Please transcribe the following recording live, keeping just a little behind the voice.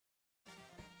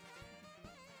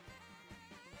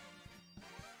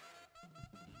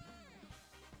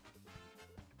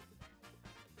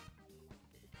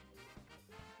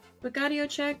Quick audio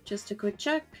check, just a quick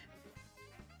check.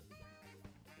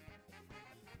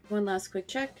 One last quick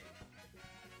check.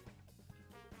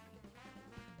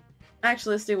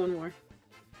 Actually, let's do one more.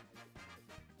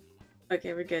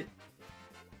 Okay, we're good.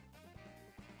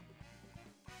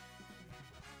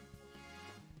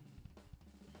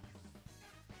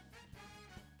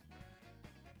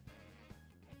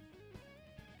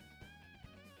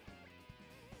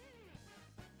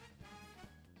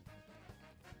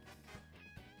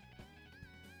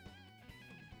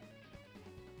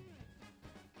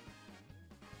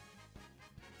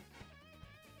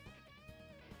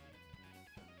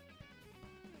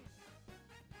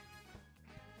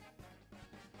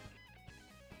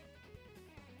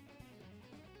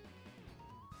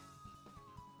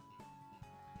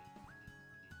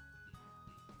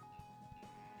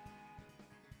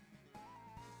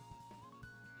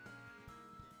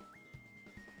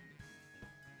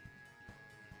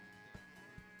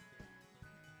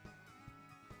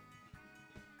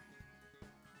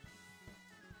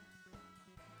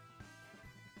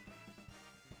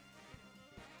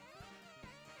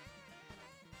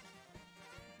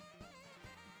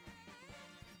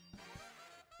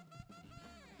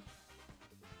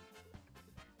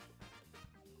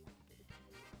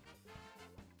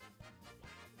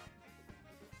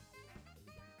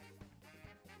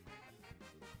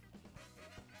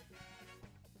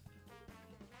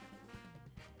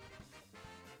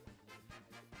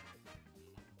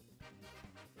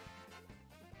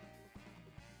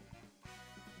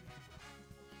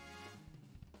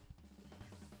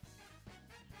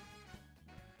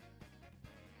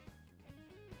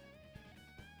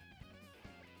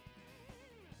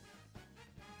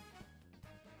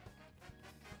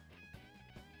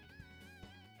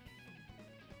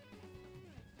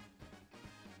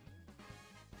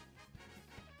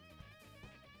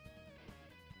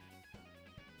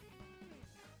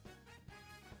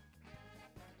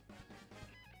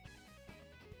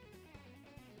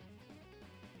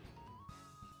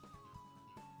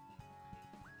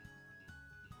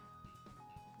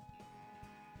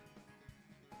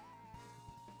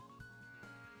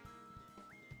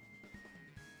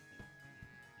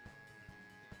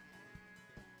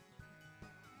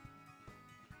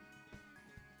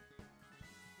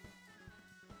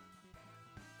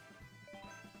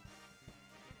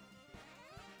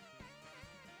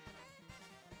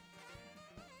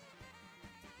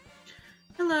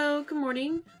 Hello, good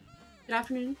morning, good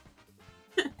afternoon.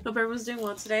 Hope everyone's doing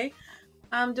well today.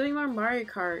 I'm doing more Mario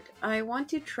Kart. I want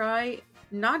to try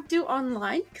not do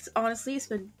online, because honestly it's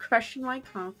been crushing my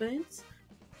confidence.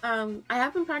 I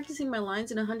have been practicing my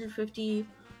lines in 150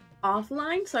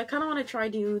 offline, so I kind of want to try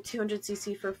do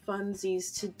 200cc for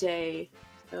funsies today.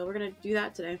 So we're gonna do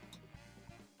that today.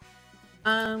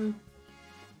 I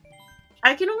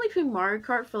can only play Mario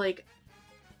Kart for like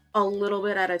a little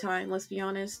bit at a time, let's be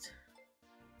honest.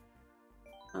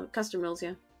 Custom rules,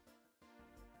 yeah.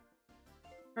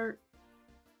 Or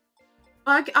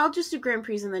I'll just do Grand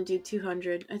Prix and then do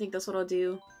 200. I think that's what I'll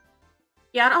do.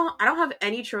 Yeah, I don't have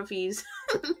any trophies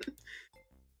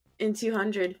in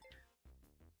 200.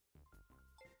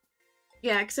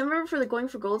 Yeah, because I remember for the Going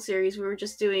for Gold series, we were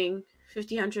just doing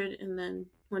 50, 100, and then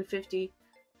 150.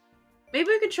 Maybe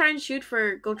we could try and shoot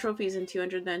for gold trophies in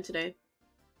 200 then today.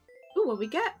 Ooh, what we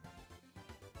get?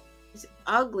 It's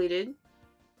ugly, dude.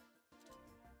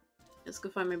 Let's go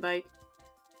find my bike.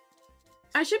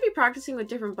 I should be practicing with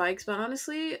different bikes, but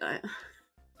honestly,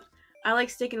 I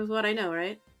like sticking with what I know,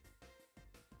 right?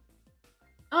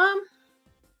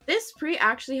 This pre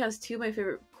actually has two of my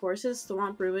favorite courses,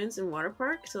 Swamp Ruins and Water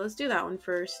Park, so let's do that one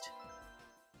first.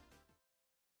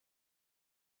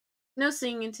 No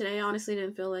singing today, honestly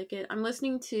didn't feel like it. I'm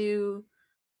listening to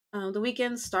The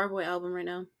Weeknd's Starboy album right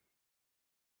now.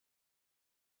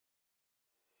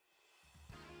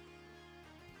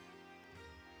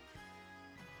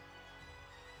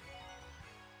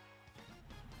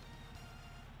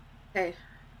 Okay. It's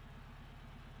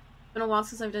been a while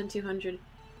since I've done 200.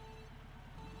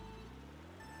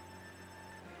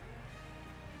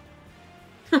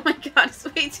 Oh my god, it's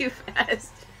way too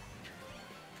fast.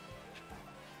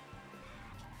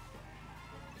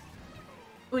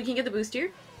 Oh, we can get the boost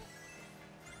here?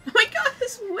 Oh my god,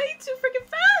 this is way too freaking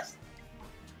fast!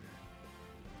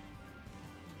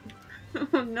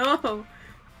 Oh no.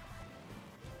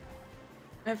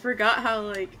 I forgot how,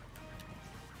 like,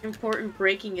 important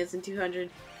braking is in 200.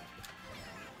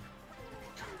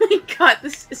 Oh my god,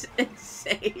 this is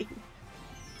insane.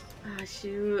 Ah,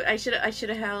 shoot. I should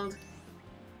have held.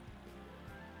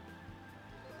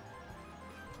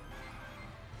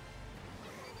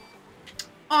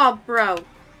 Oh, bro.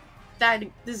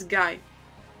 This guy.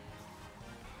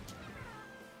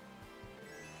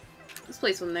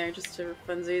 place one there just to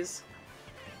funsies.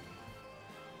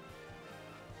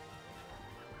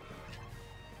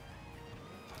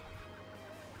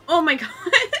 Oh my god!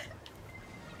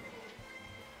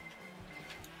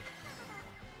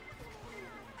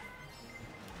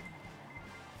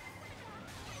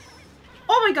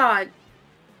 Oh my god!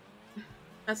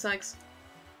 That sucks.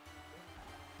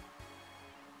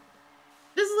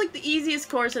 This is like the easiest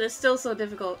course and it's still so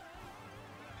difficult.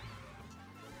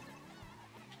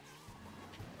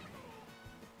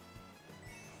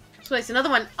 Let's place another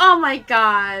one. Oh my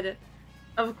god!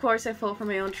 Of course I fell for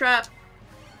my own trap.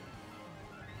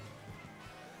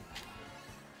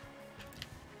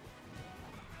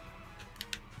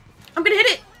 I'm gonna hit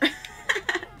it!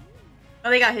 Oh,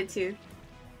 they got hit too.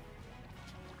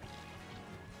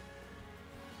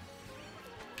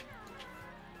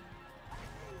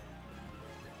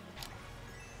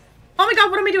 Oh my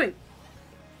god, what am I doing?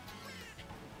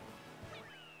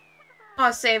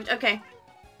 Oh, saved. Okay.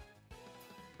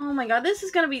 Oh my god, this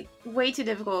is gonna be way too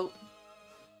difficult.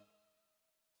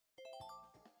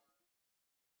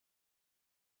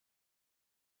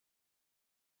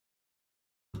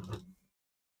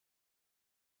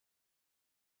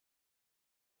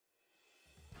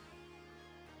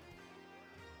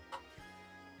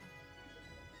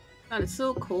 God, it's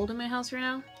so cold in my house right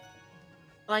now.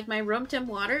 Like, my room temp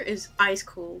water is ice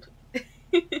cold.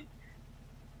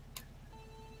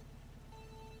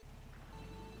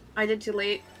 I did too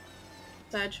late.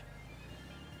 Sag.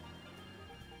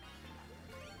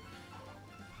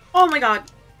 Oh my god!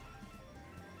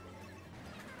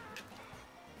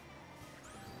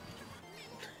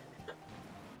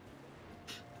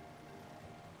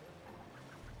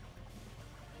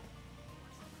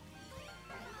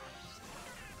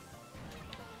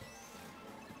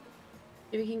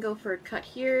 If we can go for a cut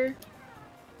here.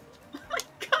 Oh my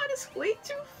god, it's way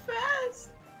too fast!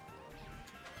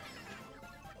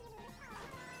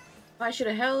 I should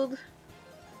have held.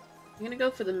 I'm gonna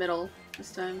go for the middle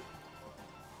this time.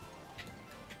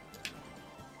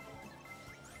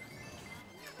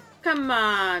 Come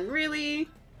on, really?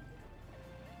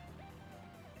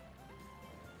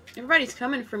 Everybody's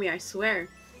coming for me, I swear.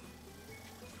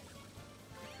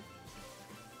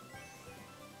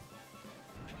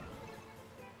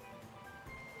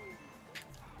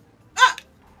 Ah!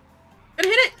 Gonna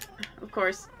hit it! Of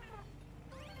course.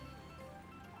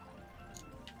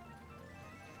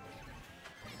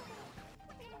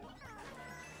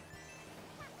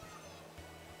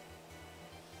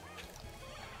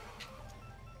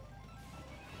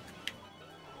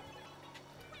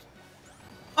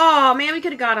 Oh man, we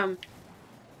could have got him.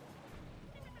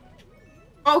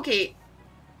 Okay.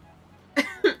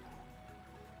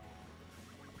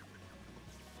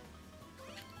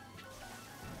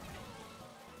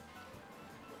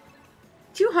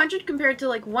 200 compared to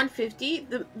like 150,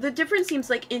 the difference seems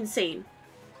like insane.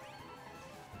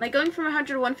 Like going from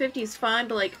 100 to 150 is fine,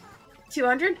 but like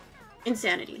 200?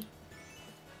 Insanity.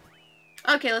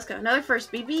 Okay, let's go. Another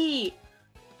first BB.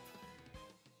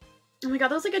 Oh my god,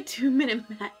 that was like a 2-minute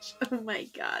match. Oh my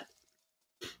god.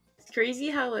 It's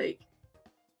crazy how like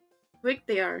quick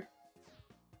they are.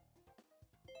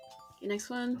 Okay, next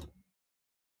one.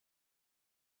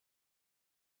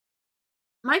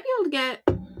 Might be able to get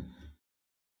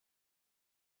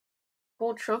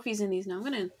gold trophies in these now. I'm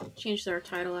gonna change their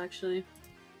title actually.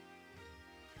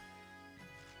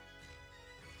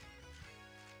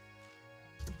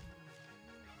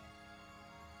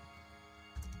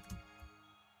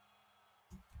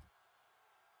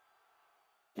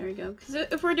 There we go. Because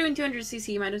if we're doing 200cc,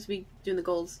 you might as well be doing the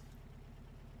golds.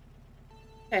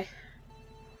 Okay.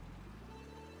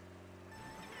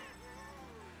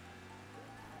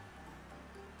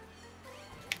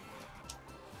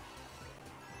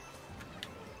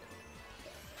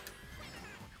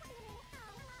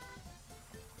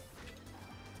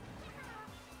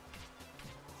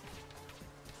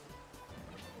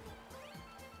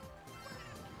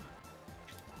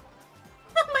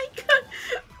 Oh my god!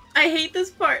 I hate this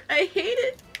part. I hate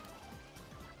it.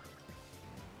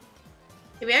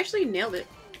 Okay, we actually nailed it.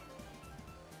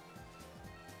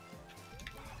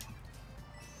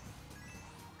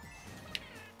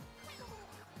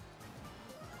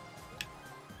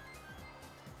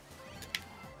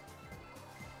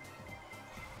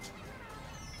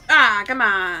 Ah, come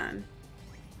on.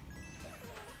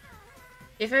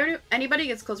 If anybody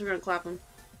gets close, we're gonna clap them.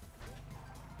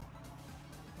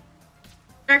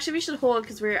 Actually, we should hold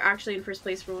because we're actually in first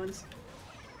place for once.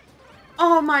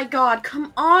 Oh my god,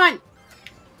 come on!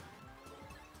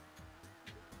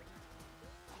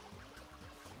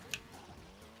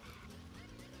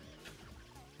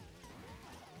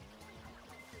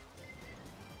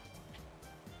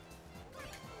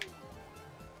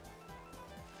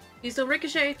 Please don't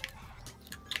ricochet.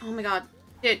 Oh my god.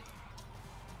 Dude.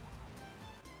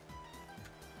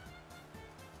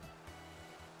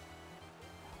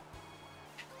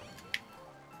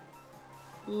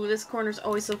 Ooh, this corner's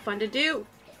always so fun to do.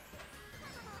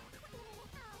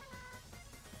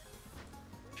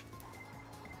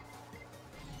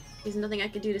 There's nothing I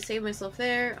can do to save myself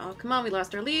there. Oh, come on, we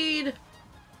lost our lead.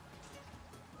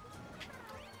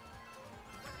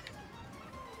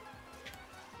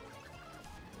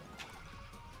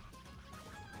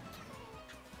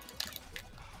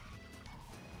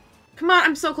 Come on,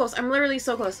 I'm so close. I'm literally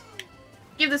so close.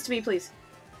 Give this to me, please.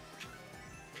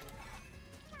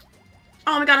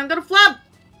 Oh my god, I'm gonna flub!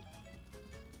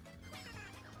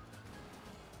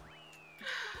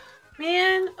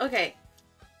 Man, okay.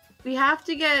 We have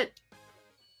to get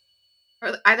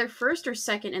either first or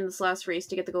second in this last race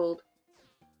to get the gold.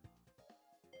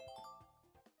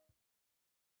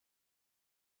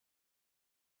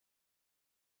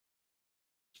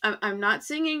 I'm not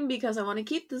singing because I want to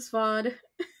keep this VOD.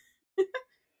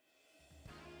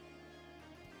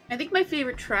 I think my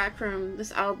favorite track from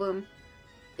this album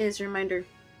is Reminder.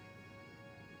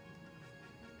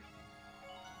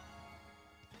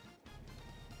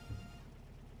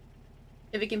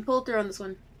 If we can pull through on this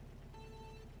one.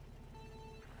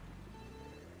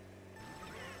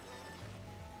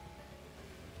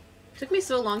 Took me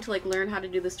so long to like learn how to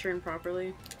do this turn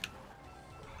properly.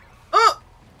 Oh!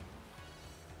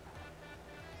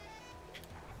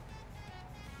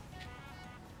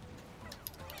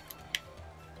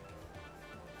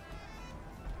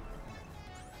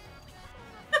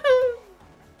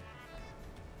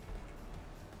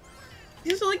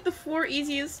 These are like the 4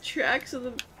 easiest tracks of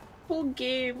the whole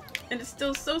game, and it's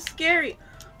still so scary.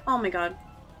 Oh my god.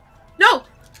 No!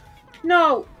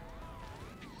 No!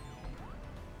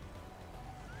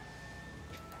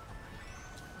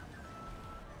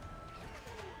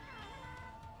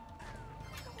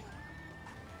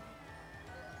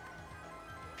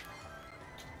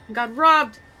 I got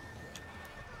robbed!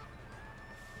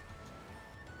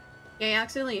 Yeah, I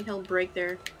accidentally held break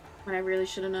there when I really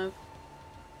shouldn't have.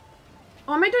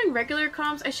 Oh, am I doing regular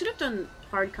comms? I should have done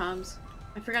hard comms.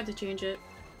 I forgot to change it.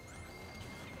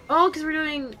 Oh, because we're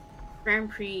doing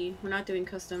Grand Prix. We're not doing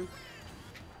custom.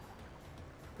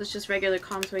 It's just regular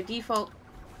comms by default.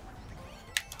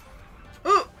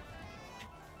 Oh!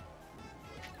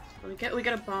 We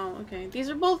got a bomb. Okay, these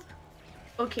are both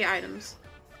okay items.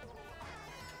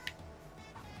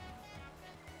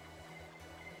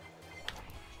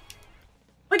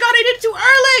 My god, I did it too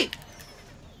early!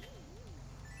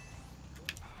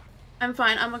 I'm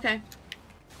fine. I'm okay.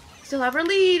 Still have our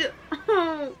lead.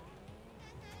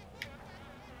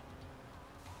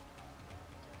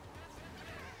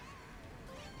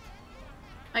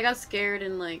 I got scared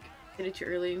and like did it too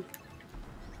early.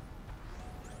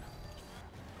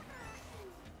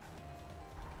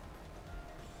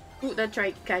 Ooh, that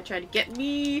guy tried to get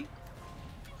me.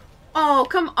 Oh,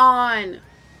 come on.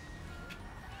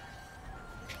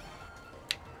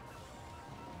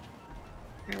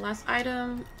 Our last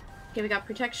item. Okay, we got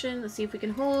protection. Let's see if we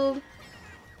can hold.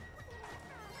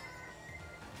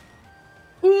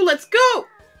 Ooh, let's go!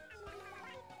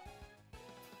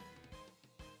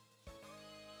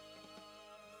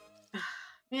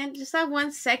 Man, just that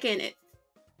 1 second, it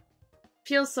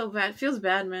feels so bad. It feels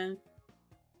bad, man.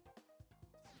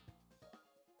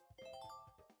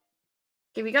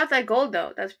 Okay, we got that gold,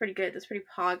 though. That's pretty good. That's pretty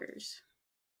poggers.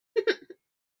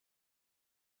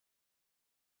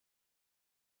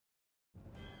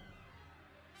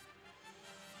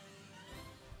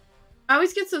 I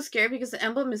always get so scared because the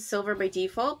emblem is silver by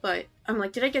default, but I'm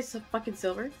like, did I get some fucking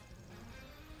silver?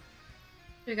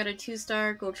 We got a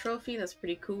 2-star gold trophy. That's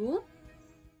pretty cool.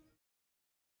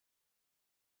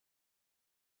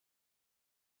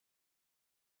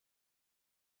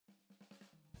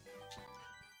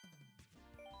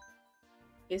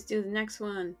 Let's do the next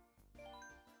one.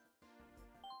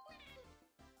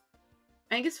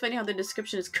 I think it's funny how the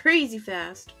description is crazy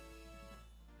fast.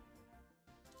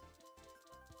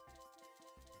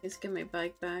 Let's get my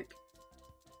bike back.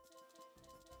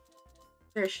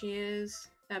 There she is.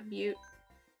 That beaut.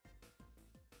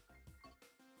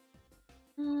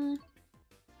 Yeah,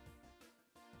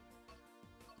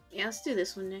 let's do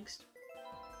this one next.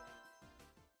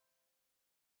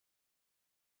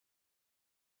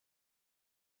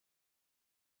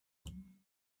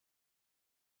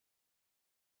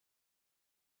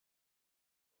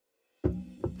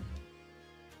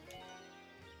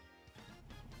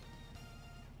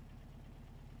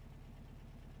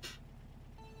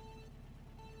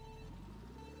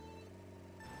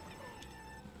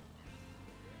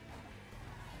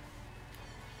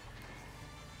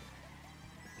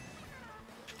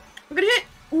 I'm gonna hit!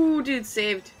 Ooh, dude,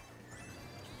 saved.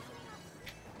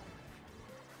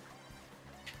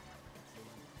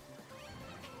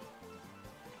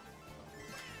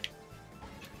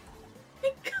 My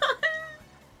god!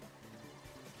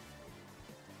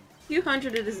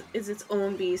 200 is its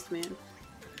own beast, man.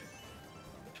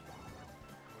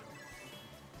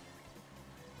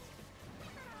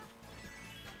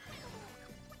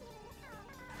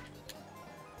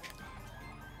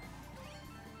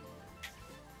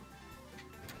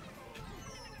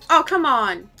 Oh, come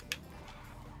on!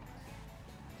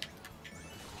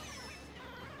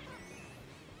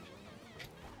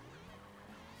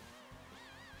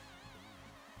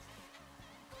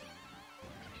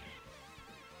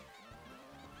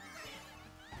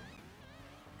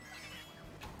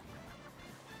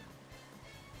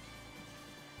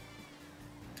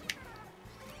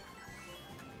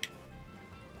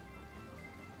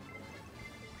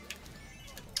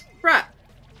 Bruh!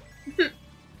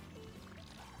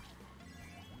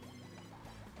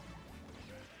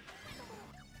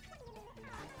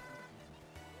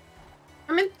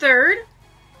 I'm in third?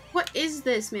 What is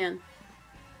this, man?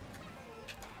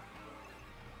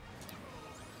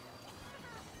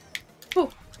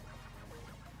 Oh!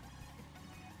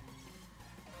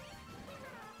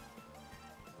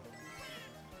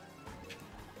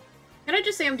 Can I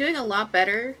just say I'm doing a lot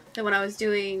better than when I was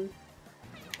doing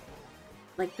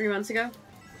like 3 months ago?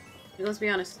 Let's be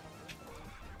honest.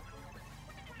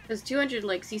 Because 200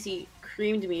 like CC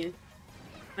creamed me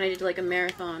when I did like a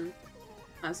marathon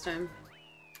last time.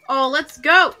 Oh, let's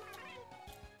go!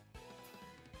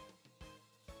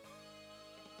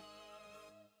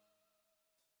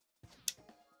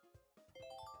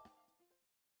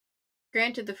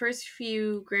 Granted, the first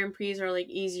few Grand Prix are like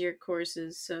easier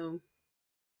courses, so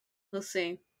we'll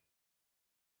see.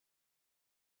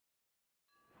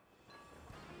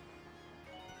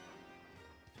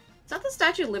 Is that the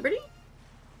Statue of Liberty?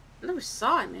 I never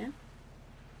saw it, man.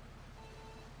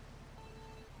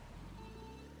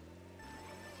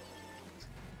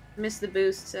 Missed the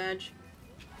boost, Sag.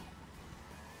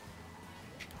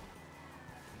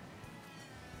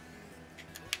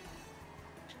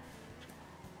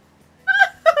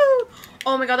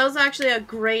 Oh my god, that was actually a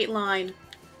great line.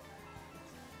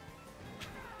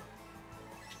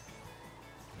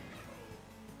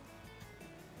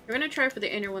 We're gonna try for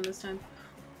the inner one this time.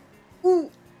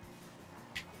 Ooh!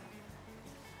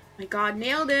 My god,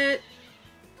 nailed it!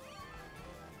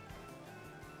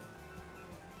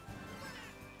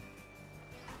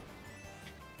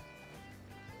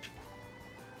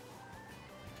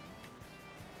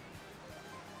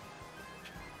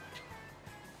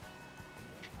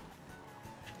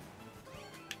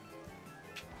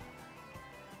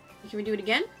 Can we do it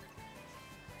again?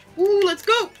 Ooh, let's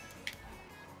go!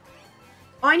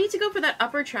 Oh, I need to go for that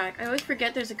upper track. I always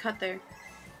forget there's a cut there.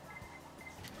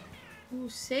 Ooh,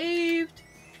 saved.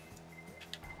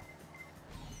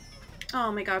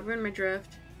 Oh my god, ruined my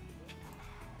drift.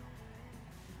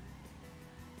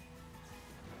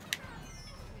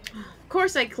 Of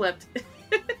course I clipped.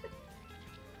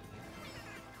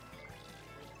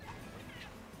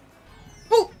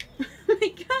 Oh! Oh my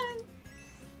god.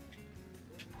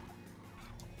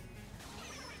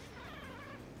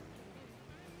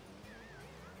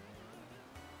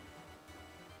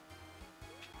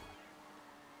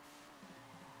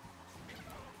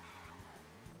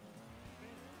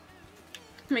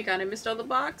 Oh my god, I missed all the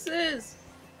boxes!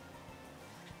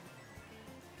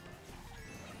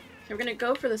 Okay, we're gonna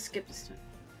go for the skip this time.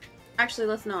 Actually,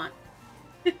 let's not.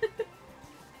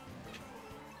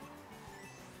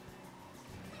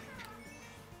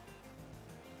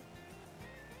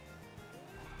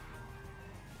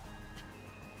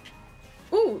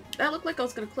 Ooh, that looked like I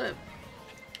was gonna clip.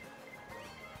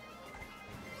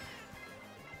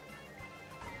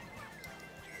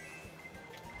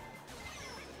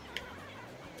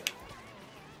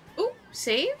 Ooh,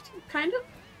 saved? Kind of?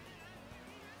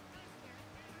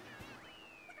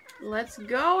 Let's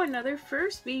go, another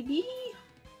first, baby!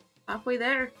 Halfway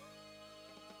there.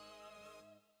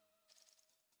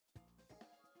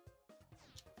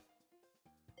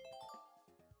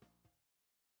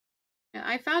 Yeah,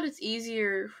 I found it's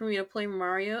easier for me to play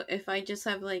Mario if I just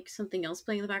have like something else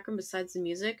playing in the background besides the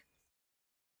music.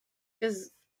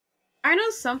 Because I know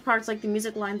some parts like the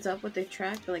music lines up with the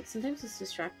track, but like sometimes it's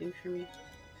distracting for me.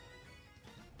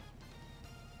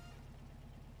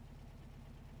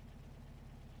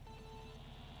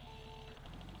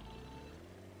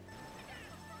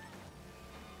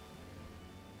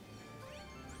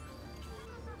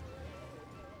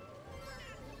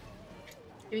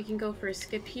 We can go for a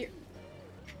skip here.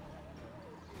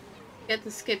 Get the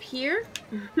skip here.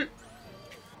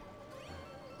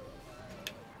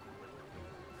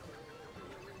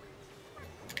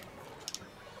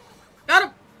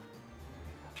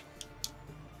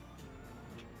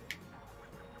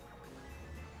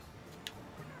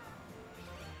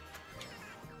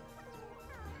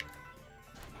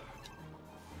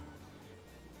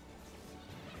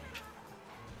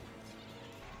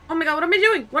 god, what am I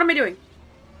doing? What am I doing?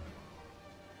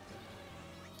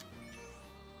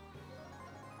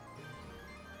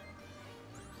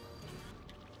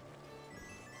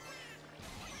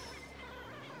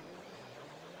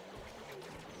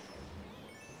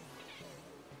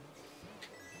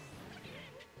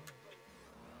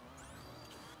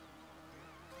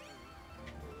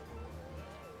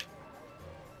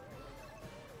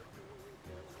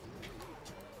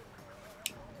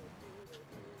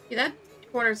 Yeah, that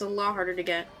corner's a lot harder to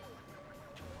get.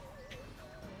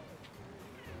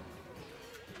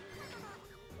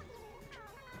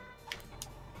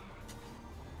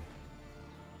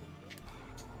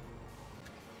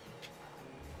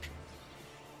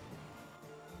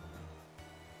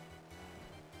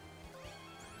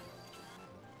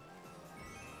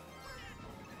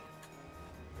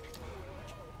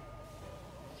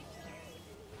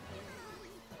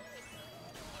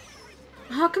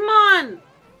 Oh, come on!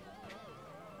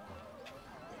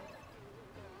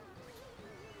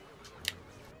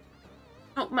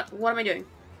 Oh, what am I doing?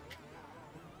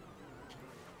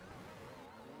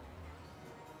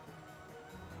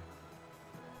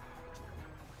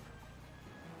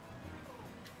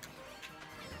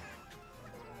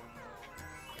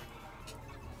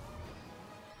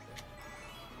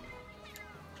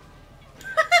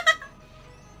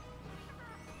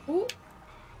 Ooh.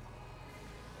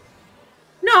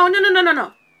 No, no, no, no, no,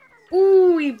 no.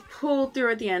 Ooh, he pulled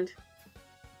through at the end.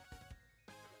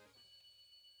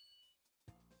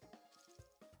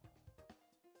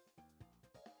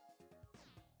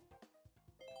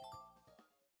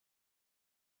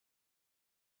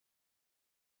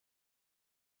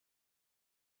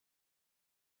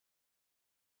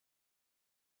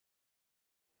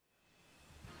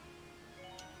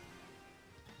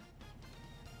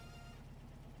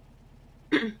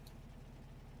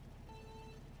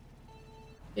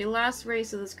 The last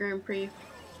race of this Grand Prix.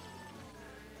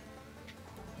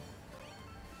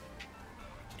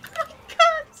 Oh my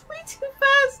god, it's way too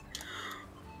fast!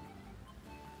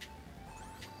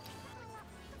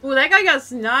 Ooh, that guy got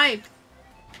sniped.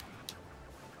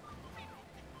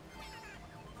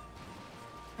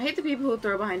 I hate the people who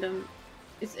throw behind him.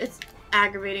 It's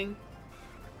aggravating.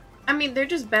 I mean, they're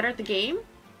just better at the game,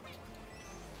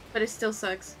 but it still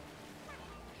sucks.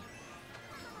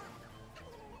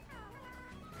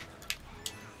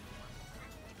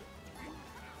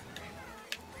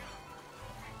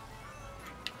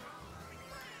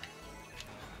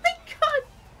 My god!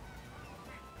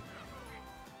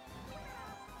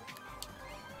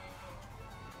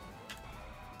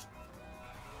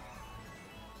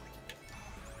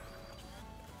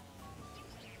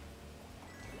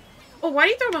 Oh, why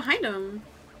do you throw behind him?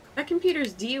 That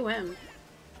computer's DOM.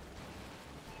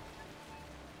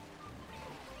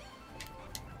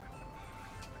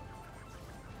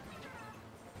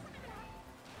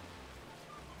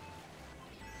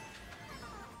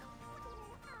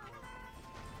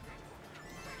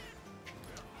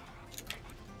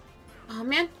 Oh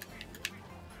man.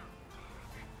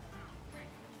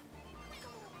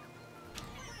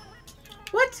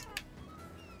 What?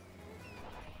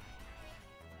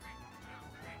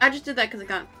 I just did that because I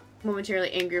got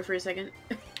momentarily angry for a second.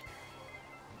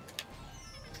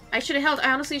 I should have held.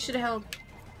 I honestly should have held.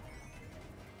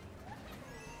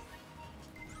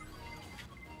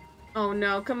 Oh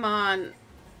no, come on.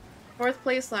 4th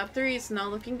place, lap 3. It's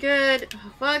not looking good.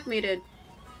 Oh, fuck me, dude.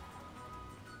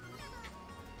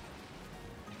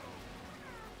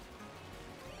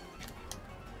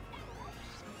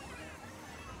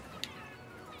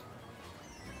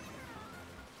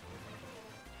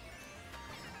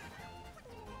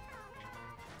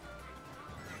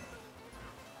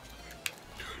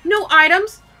 No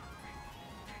items?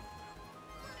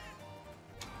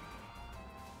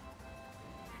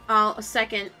 Oh, a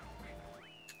second.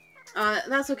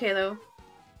 That's okay though.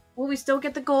 Will we still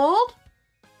get the gold?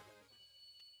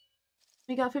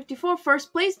 We got 54,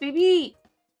 1st place, baby!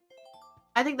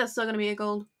 I think that's still gonna be a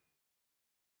gold.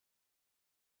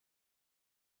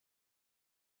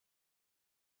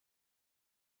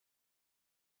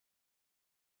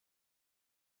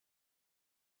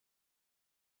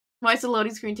 Why is the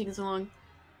loading screen taking so long?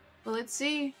 Well, let's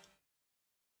see.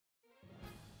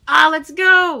 Ah, let's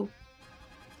go!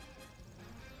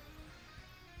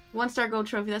 1-star gold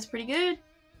trophy, that's pretty good.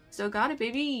 Still got it,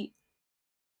 baby.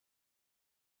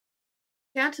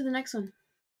 Okay, on to the next one.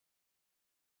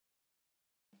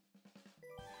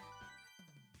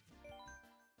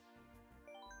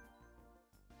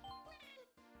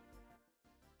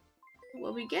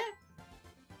 What we get?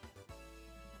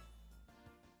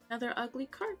 Another ugly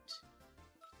cart.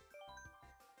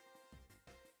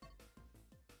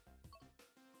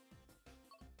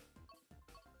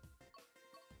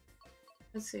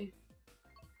 Let's see.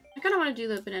 I kind of want to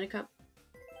do the banana cup.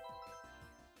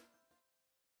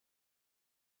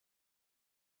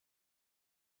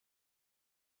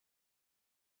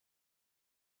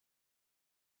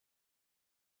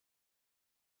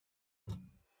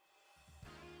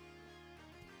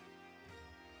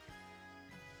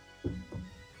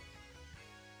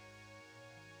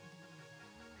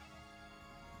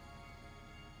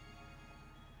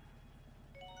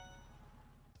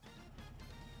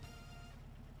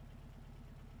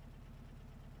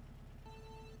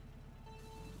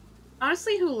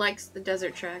 Honestly, who likes the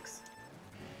desert tracks?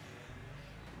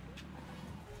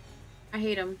 I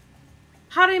hate them.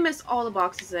 How did I miss all the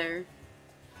boxes there?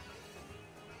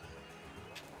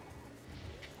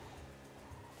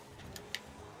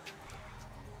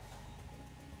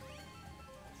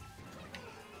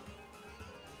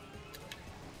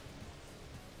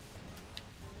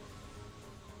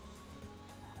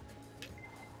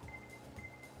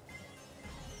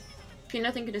 Okay,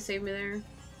 nothing could have saved me there.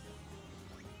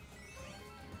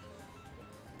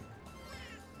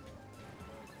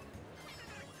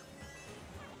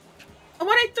 Oh,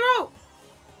 what'd I throw?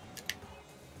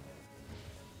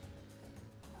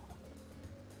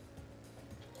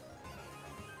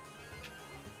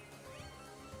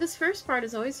 This first part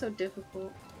is always so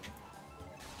difficult.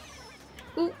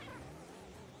 Ooh.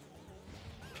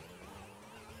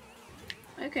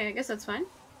 Okay, I guess that's fine.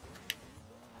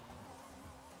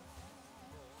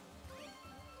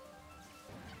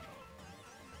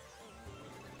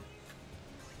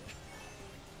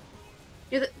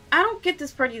 Yeah, I don't get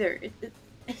this part either.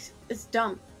 It's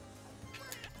dumb.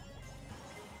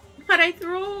 What'd I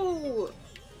throw?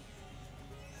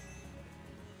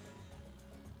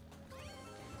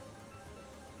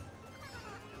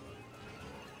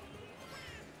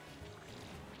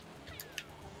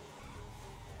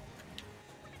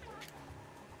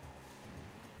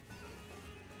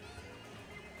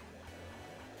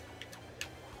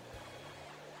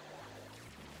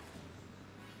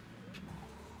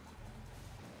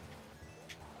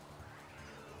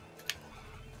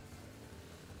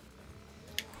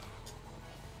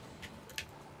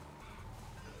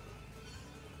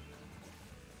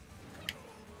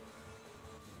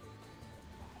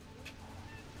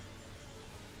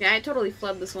 Yeah, I totally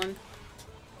flubbed this one.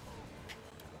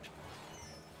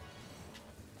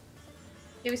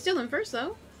 Yeah, we steal them first,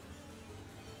 though.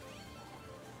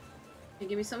 Okay,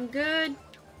 give me some good.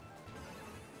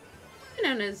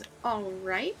 Known as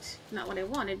alright. Not what I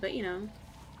wanted, but you know.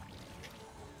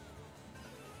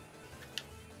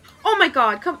 Oh my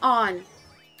god, come on!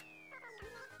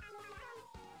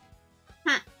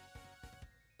 Huh.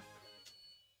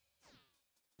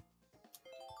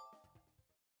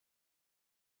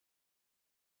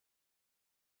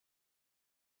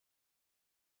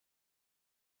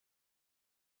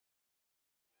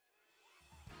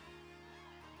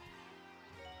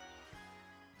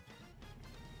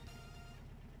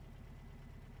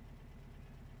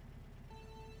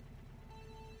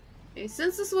 Okay,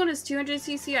 since this one is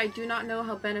 200cc, I do not know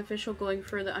how beneficial going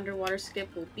for the underwater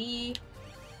skip will be.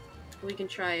 We can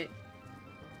try it.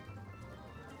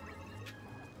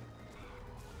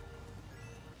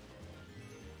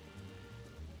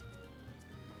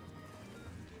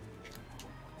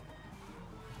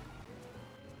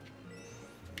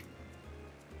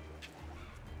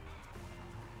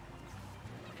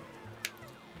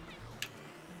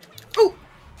 Oh!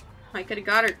 I could've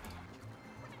got her.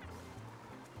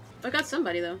 I got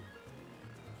somebody, though.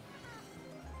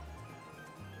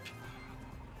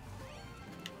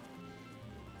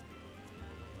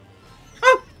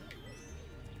 Oh!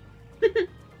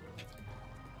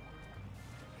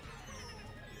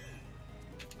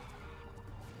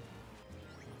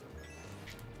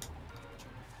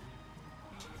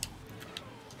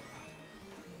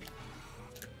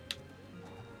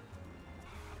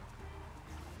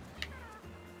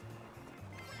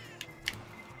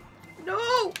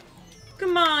 No!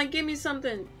 Come on, give me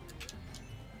something.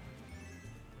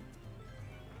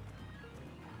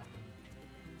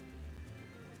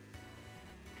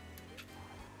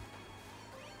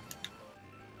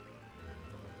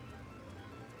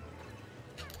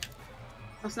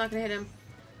 I was not gonna hit him.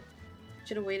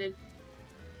 Should have waited.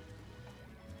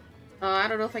 I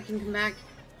don't know if I can come back.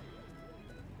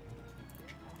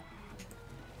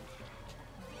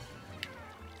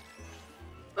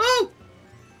 Oh!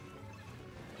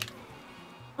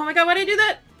 Oh my god, why did I do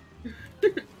that?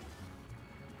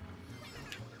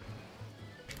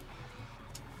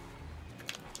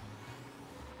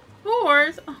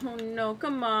 Fourth? Oh no,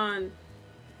 come on.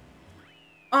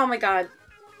 Oh my god.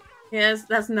 Yes,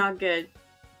 that's not good.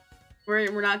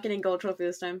 We're not getting gold trophy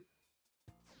this time.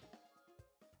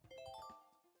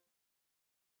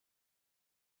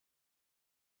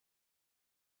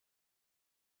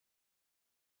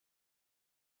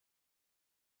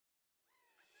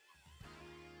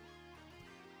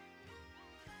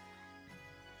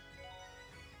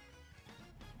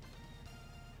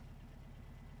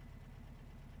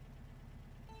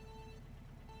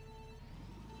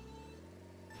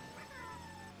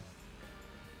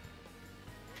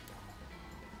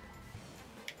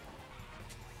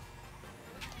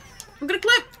 I'm gonna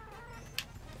clip!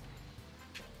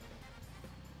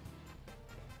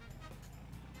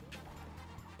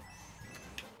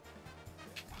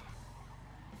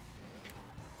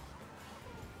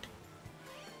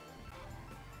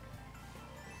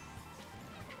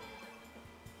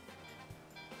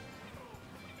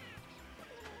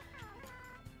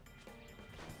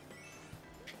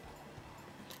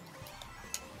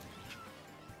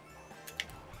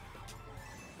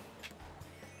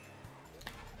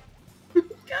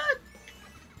 God!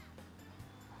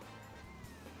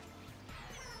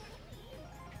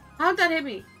 How'd that hit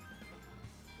me?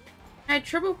 I had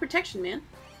triple protection, man.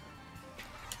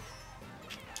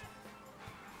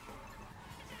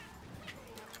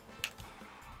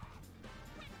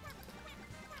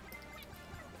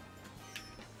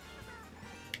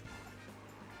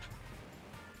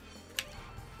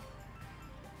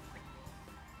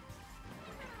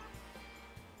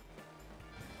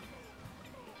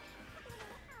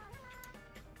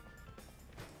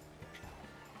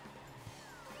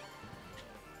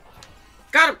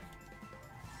 Got him!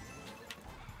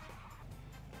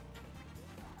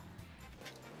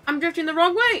 I'm drifting the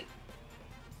wrong way!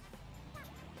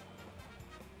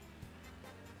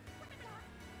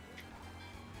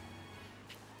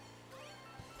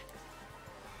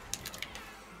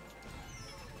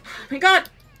 Oh my god!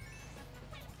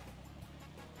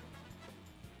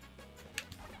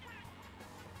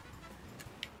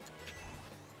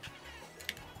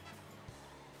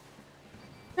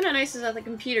 Kinda nice is that the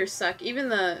computers suck. Even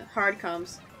the hard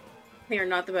comms. They are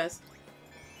not the best.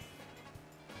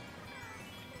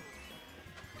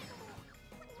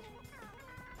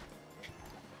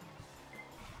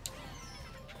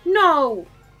 No!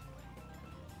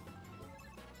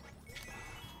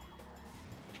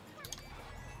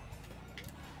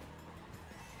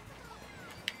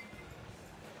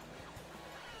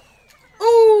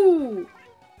 Ooh!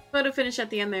 Photo finish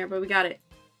at the end there, but we got it.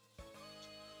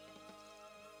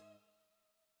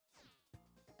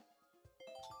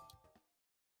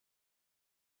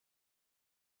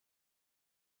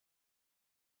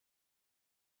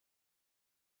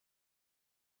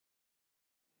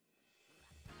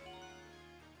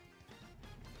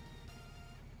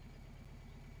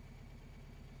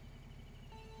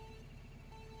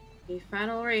 The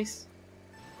final race.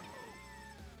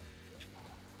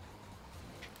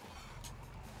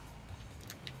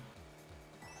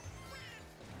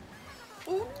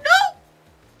 Oh no!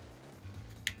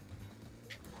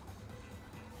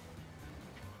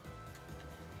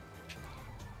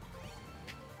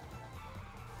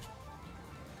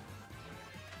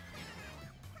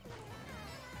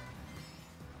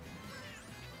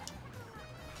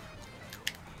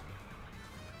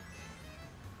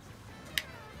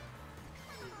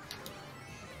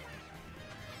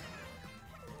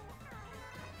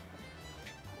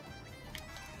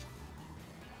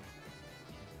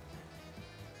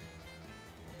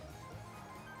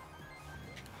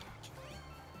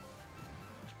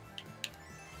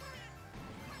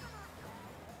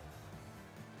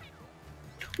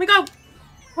 Oh my god!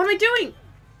 What am I doing?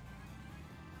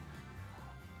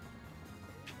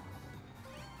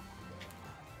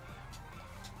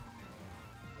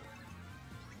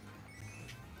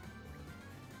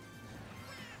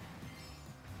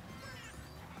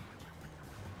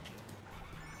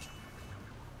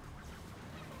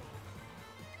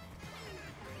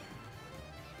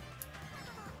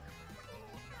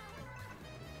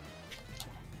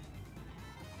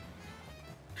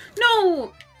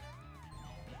 No!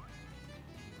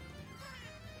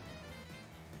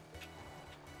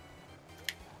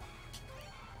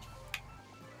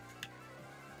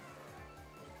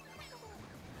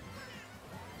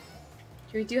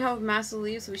 We do have massive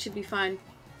leaves, so we should be fine.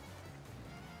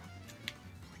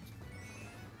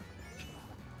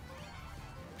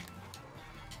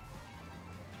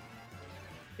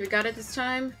 We got it this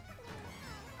time.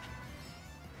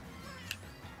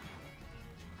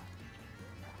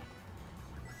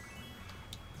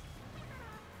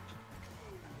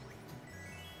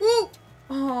 Ooh!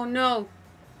 Oh no.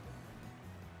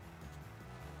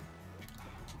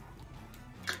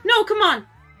 No, come on!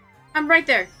 I'm right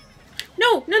there.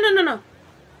 No! No, no, no, no!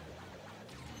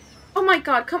 Oh my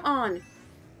god, come on!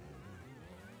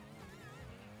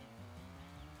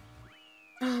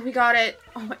 Oh, we got it.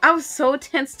 Oh my, I was so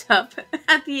tensed up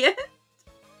at the end.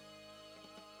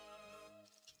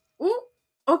 Ooh!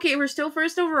 Okay, we're still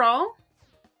first overall.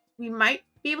 We might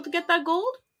be able to get that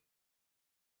gold.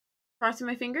 Crossing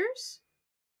my fingers.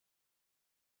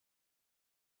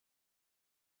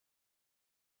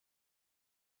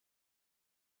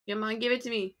 Come on, give it to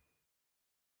me.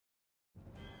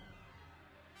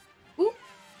 Ooh!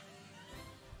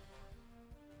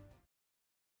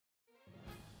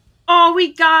 Oh,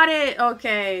 we got it!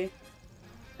 Okay.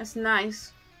 That's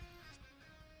nice.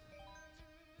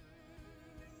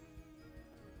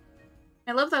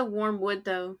 I love that warm wood,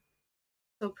 though.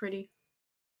 So pretty.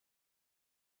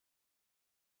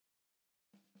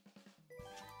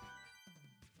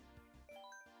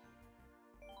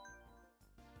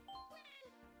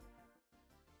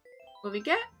 What we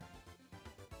get?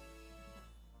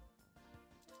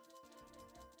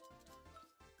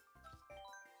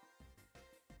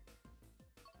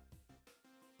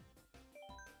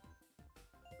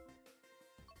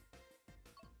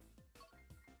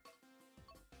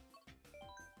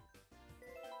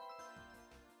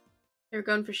 They're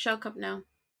going for Shell Cup now.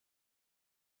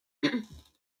 The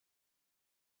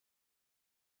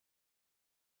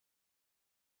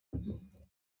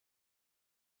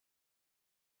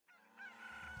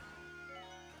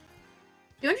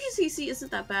 200cc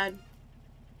isn't that bad.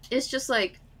 It's just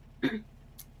like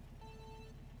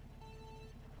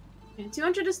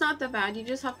 200 is not that bad. You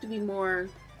just have to be more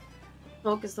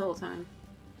focused the whole time.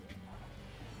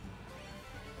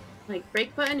 Like,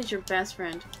 brake button is your best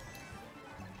friend.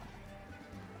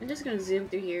 I'm just gonna zoom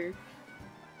through here.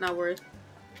 Not worth.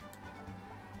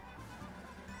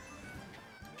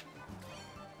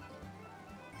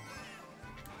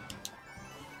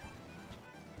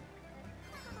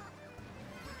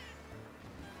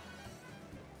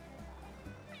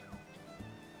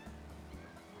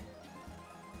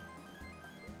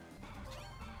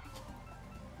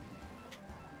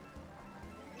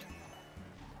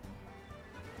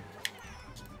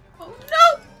 Oh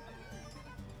no!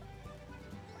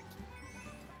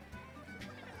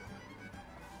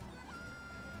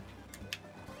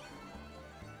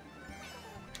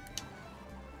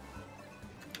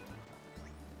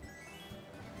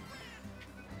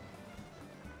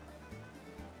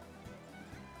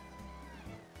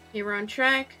 Okay, we're on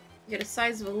track. We get a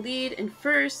size of a lead in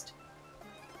first.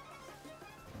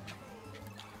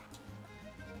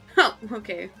 Oh,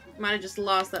 okay. Might have just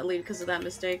lost that lead because of that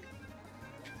mistake.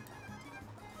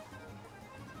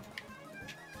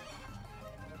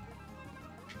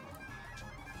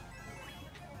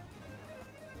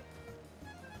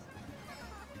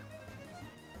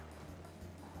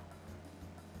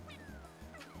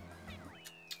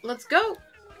 Let's go!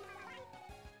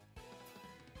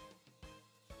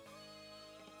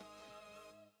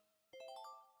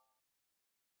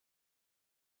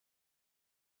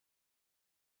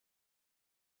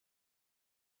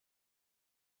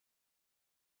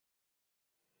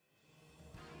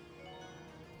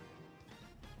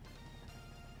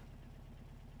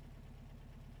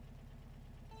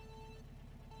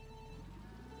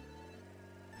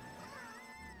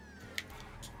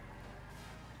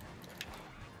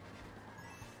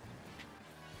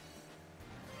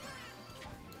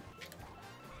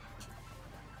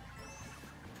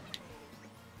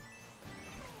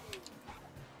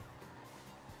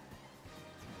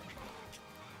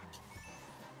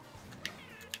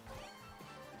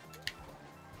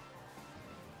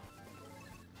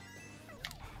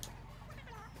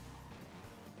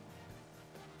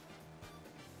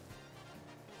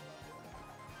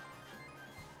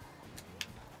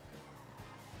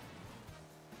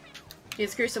 Okay,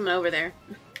 screw someone over there.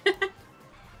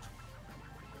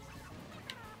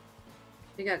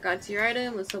 We got God tier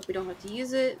item. Let's hope we don't have to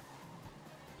use it.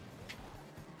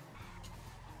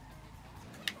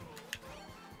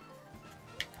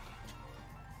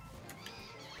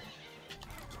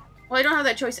 Well, I don't have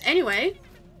that choice anyway.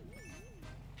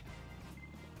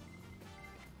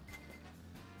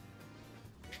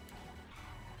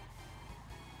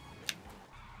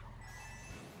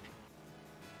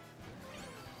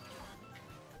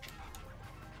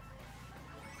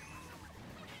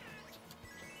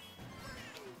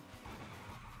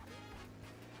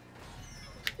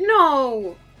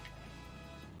 No!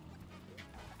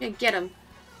 Yeah, get him.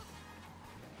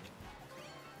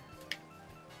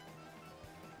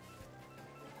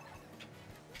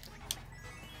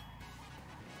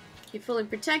 Okay, fully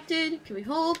protected. Can we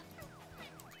hold?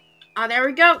 Ah, there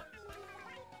we go!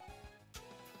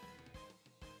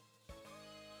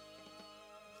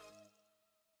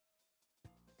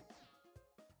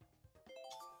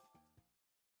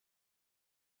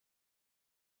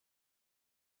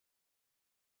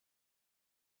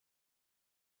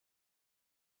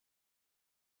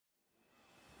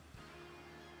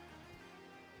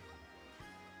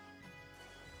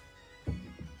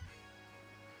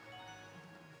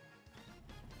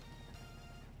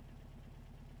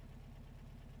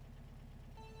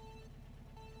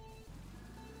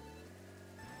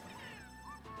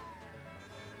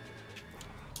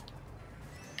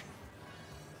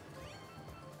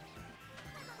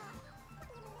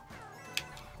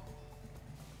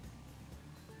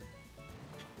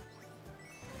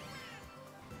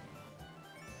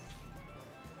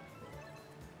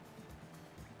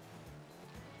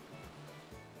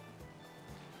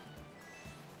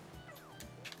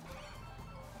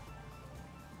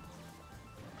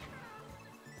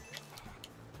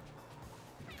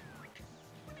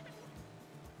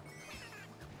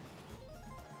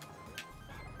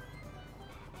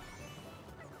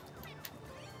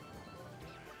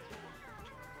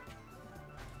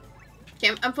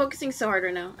 Okay, I'm focusing so hard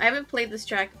right now. I haven't played this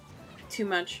track too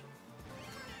much.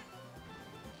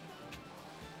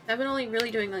 I've been only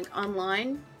really doing like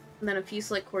online, and then a few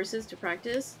select courses to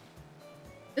practice.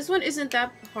 This one isn't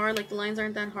that hard, like the lines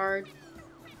aren't that hard.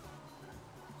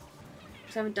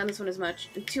 Just haven't done this one as much.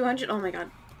 And 200, oh my god.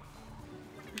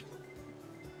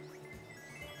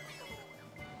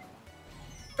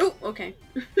 Oh, okay.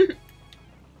 Well,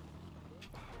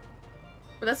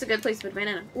 that's a good place to put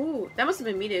banana. Ooh, that must have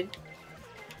been meted.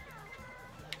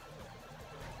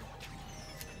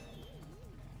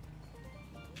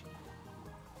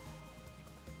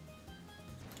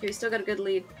 Okay, we still got a good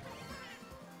lead.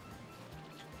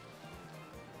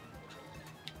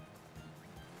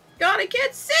 God, I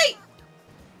can't see!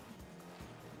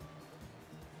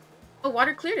 Oh,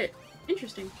 water cleared it.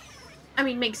 Interesting. I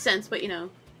mean, makes sense, but you know.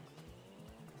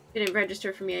 Didn't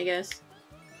register for me, I guess.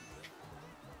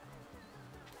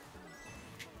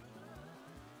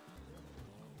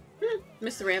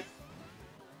 Missed the ramp.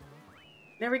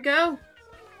 There we go.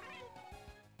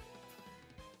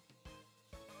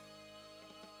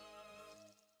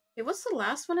 Okay, what's the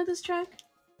last one of this track?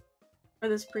 Or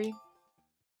this pre?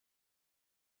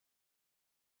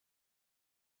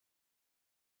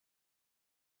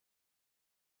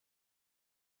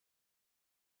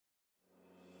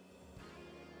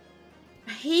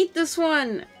 I hate this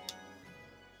one!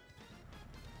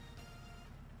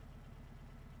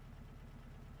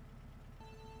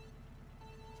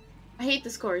 I hate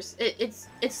this course.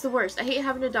 It's the worst. I hate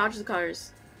having to dodge the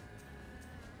cars.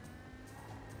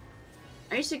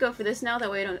 I usually go for this now, that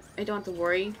way I don't have to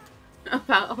worry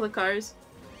about all the cars.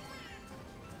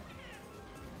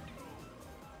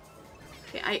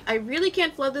 Okay, I really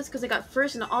can't flood this because I got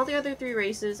first in all the other 3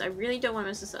 races. I really don't want to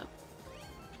mess this up.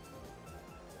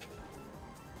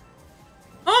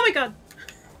 Oh my god!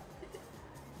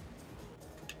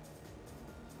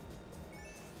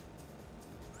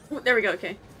 Ooh, there we go,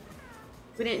 okay.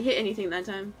 We didn't hit anything that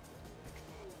time.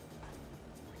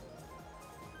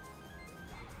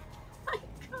 My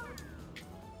god.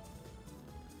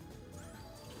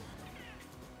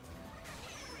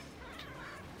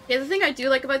 Yeah, the thing I do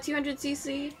like about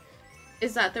 200cc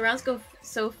is that the rounds go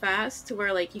so fast to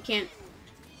where, like, you can't,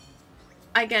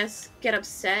 I guess, get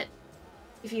upset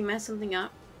if you mess something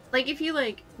up. Like, if you,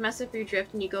 like, mess up your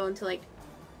drift and you go into, like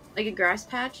a grass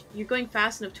patch, you're going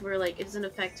fast enough to where, like, it doesn't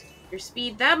affect your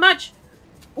speed that much!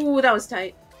 Ooh, that was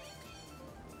tight.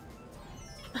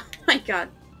 Oh my god.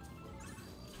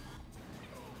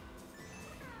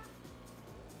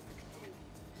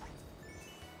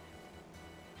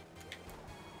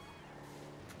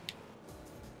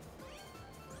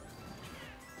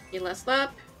 Okay, last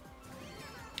lap.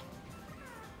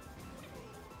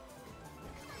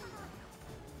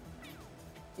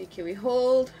 Okay, can we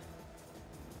hold?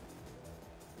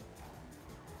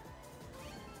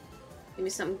 Give me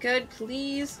something good,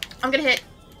 please. I'm gonna hit.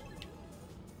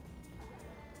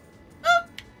 Oh!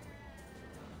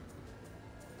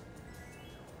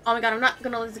 Oh my god, I'm not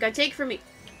gonna let this guy take from me.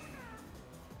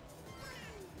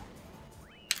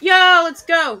 Yo, let's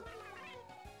go!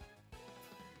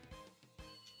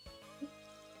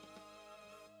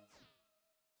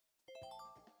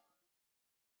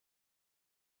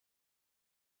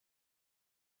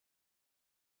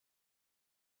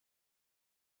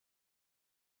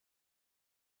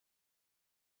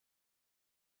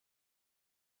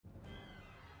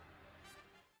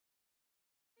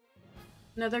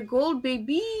 Another gold,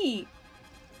 baby!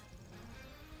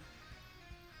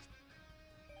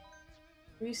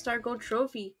 3-star gold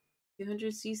trophy.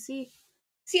 200cc.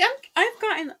 See, I've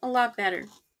gotten a lot better.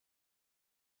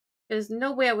 There's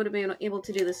no way I would have been able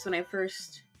to do this when I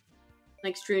first,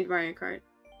 like, streamed Mario Kart.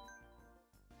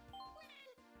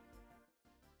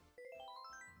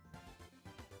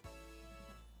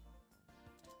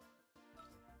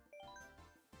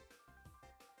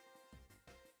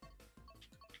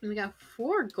 And we got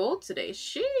 4 gold today.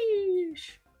 Sheesh!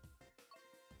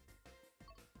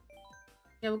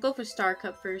 Yeah, we'll go for Star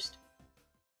Cup first.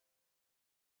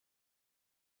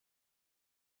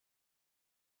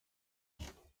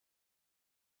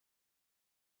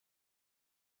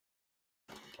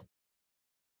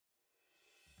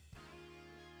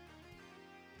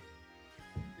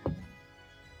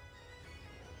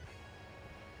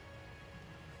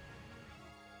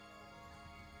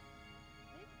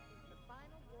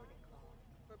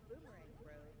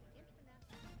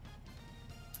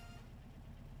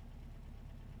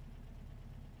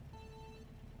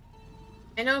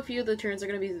 I know a few of the turns are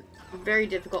going to be very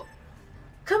difficult.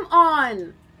 Come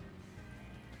on!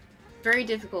 Very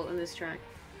difficult in this track.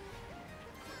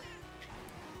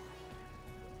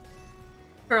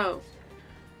 Bro.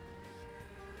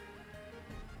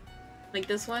 Like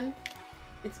this one.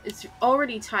 It's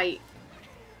already tight.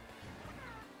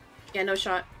 Yeah, no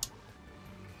shot.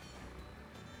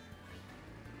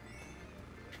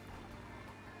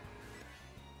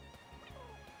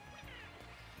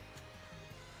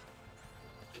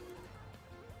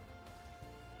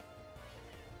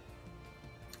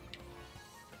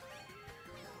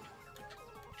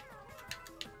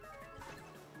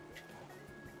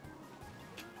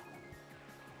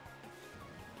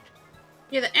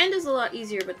 Yeah, the end is a lot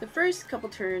easier, but the first couple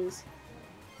turns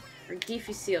are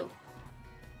difficile.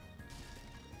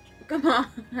 Come on.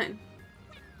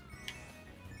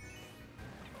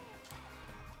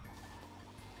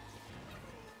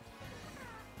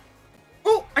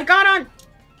 Oh, I got on!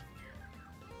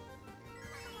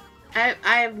 I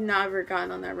have never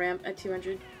gotten on that ramp at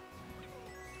 200.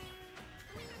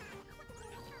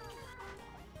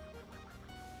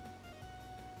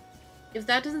 If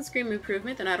that doesn't scream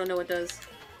improvement, then I don't know what does.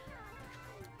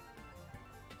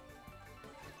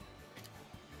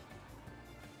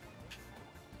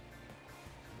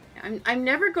 I'm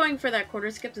never going for that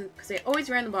quarter skip because I always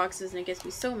ran the boxes and it gets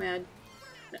me so mad.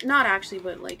 Not actually,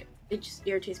 but like, it just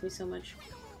irritates me so much.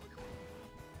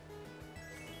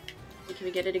 Can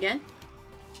we get it again?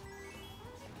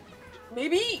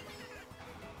 Maybe?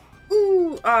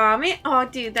 Ooh, aw, man. Oh,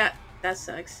 dude, that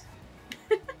sucks.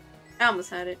 I almost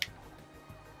had it.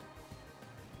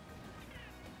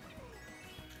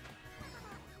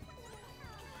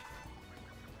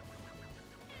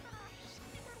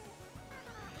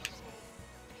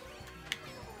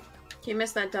 Okay,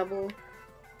 missed that double.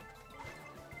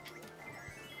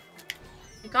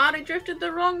 God, I drifted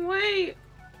the wrong way!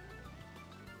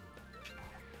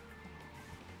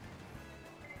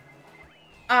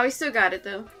 Oh, we still got it,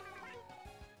 though.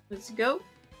 Let's go.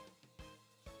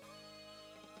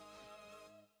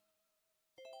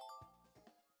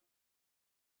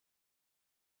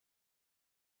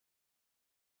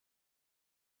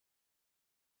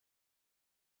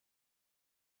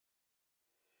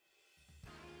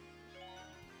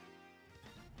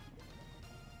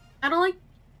 I don't like...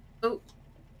 Oh.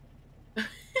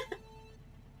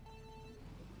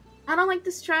 I don't like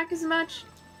this track as much.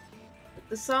 But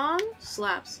the song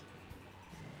slaps.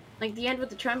 Like, the end with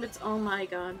the trumpets, oh my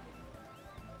god.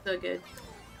 So good.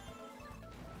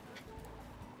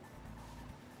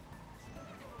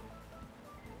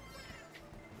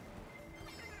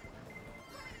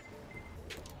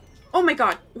 Oh my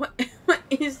god! What what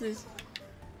is this?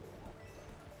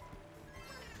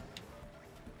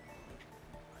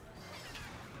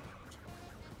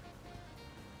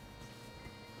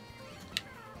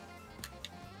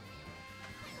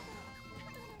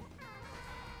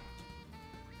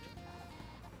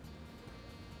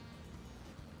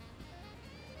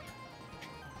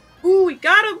 Ooh, we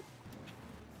got him!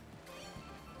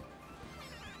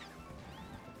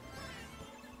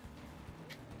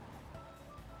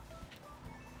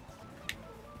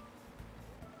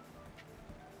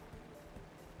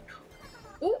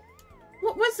 Ooh!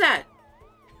 What was that?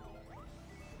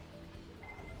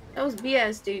 That was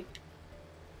BS, dude.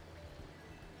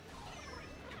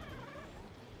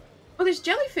 Oh, there's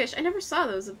jellyfish! I never saw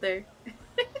those up there.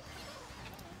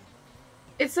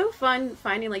 It's so fun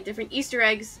finding, like, different Easter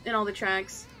eggs in all the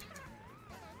tracks.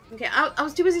 Okay, I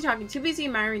was too busy talking, too busy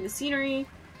admiring the scenery.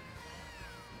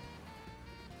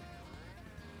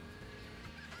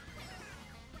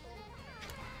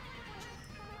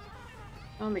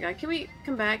 Oh my god, can we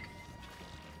come back?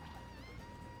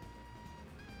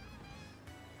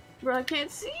 Bro, I can't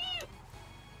see you!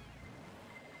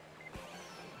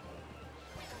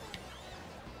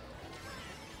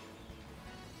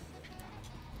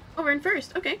 Oh, we're in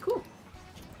first. Okay, cool.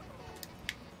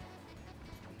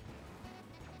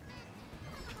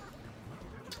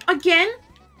 Again?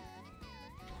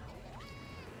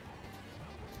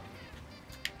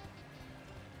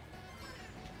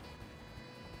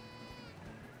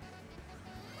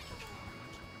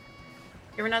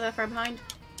 Okay, we're not that far behind.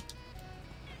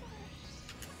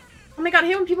 Oh my god, I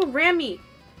hate when people ram me!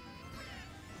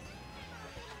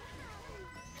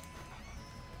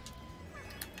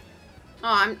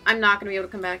 Oh, I'm not gonna be able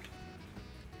to come back.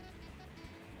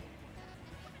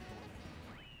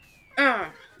 Ugh.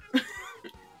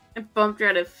 I bumped her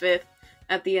out of 5th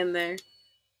at the end there.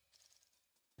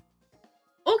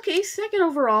 Okay, 2nd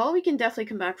overall. We can definitely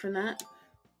come back from that.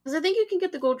 Because I think you can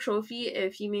get the gold trophy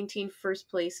if you maintain 1st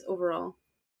place overall.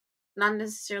 Not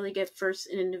necessarily get 1st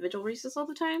in individual races all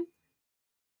the time.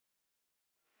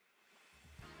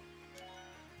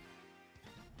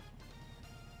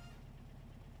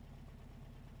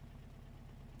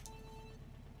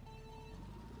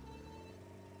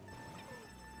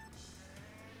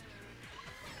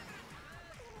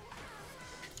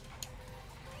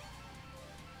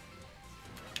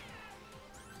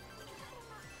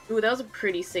 Ooh, that was a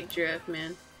pretty sick drift,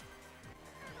 man.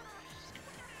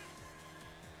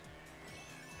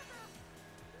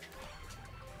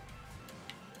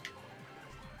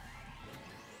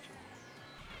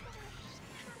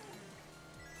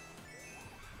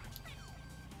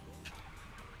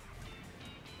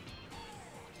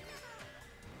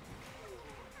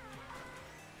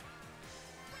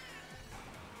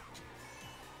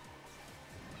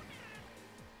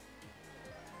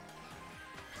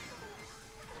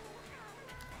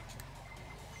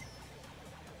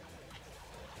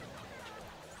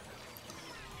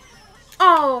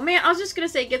 Oh, man, I was just gonna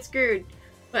say get screwed.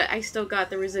 But I still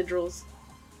got the residuals.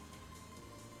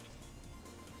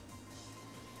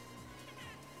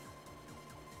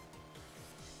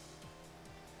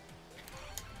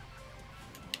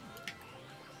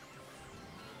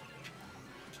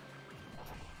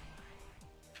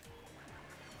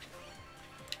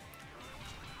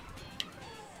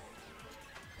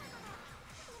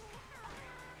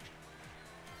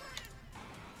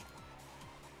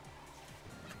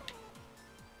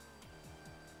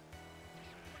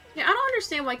 Yeah, I don't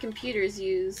understand why computers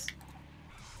use...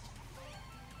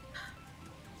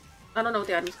 I don't know what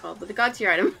the item's called, but the god tier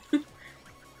item.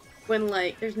 When,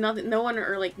 like, there's nothing, no one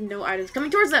or, like, no items coming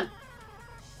towards them!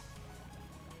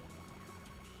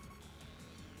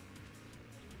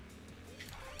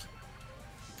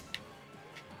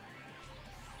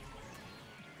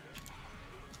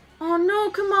 Oh no,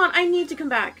 come on, I need to come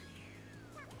back.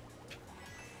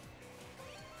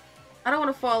 I don't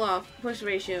want to fall off. Push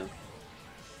ratio.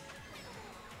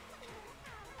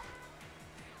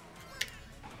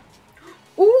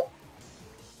 Ooh!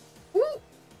 Ooh!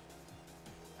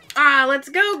 Ah, let's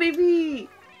go, baby!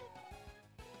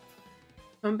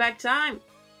 Come back time.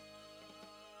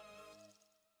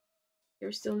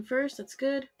 You're still in first, that's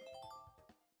good.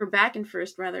 We're back in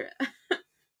first, rather.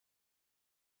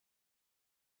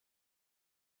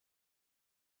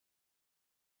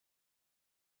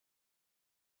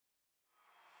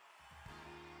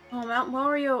 Oh, Mount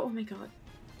Mario. Oh my god.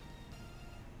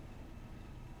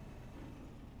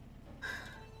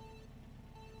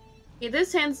 Okay,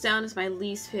 this hands down is my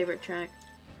least favorite track.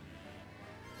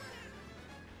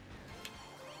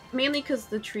 Mainly because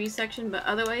the tree section, but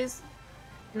otherwise,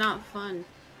 not fun.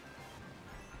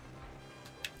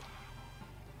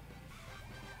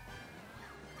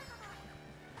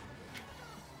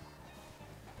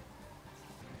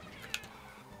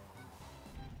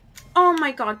 Oh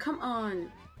my god, come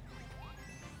on.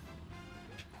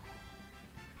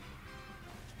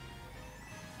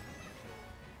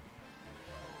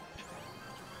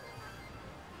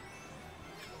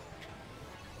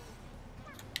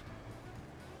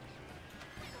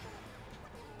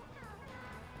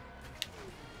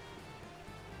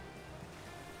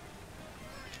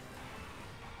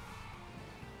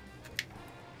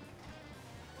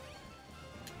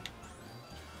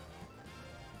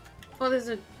 Oh, there's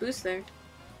a boost there.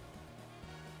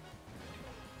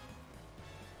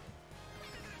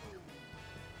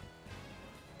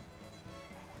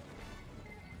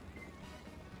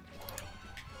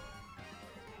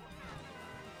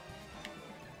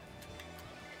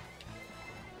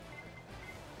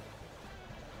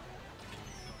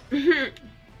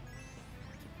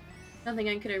 Nothing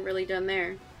I could have really done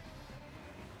there.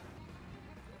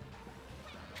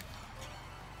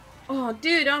 Oh,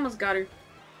 dude, I almost got her.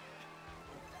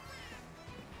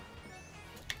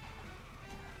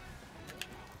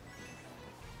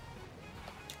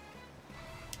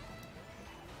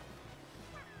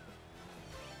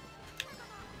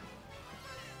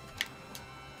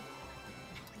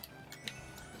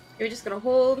 You're just gonna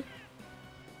hold.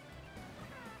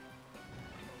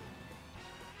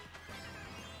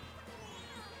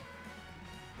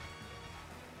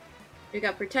 You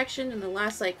got protection in the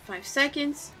last, like, 5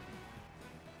 seconds.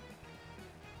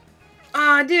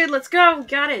 Ah, dude, let's go!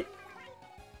 Got it!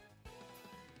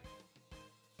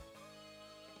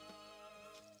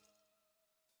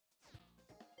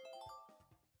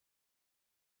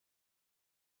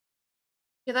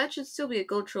 Yeah, that should still be a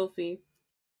gold trophy.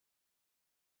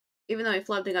 Even though I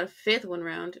flubbed and got a 5th one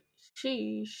round.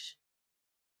 Sheesh.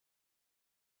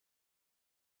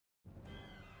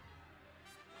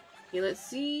 Okay, let's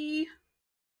see.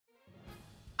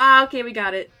 Ah, okay, we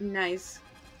got it. Nice.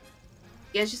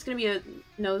 Yeah, it's just gonna be a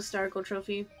no star gold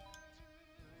trophy.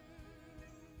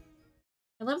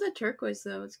 I love the turquoise,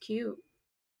 though. It's cute.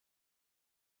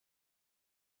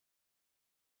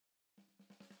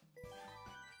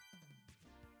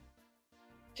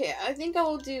 Okay, I think I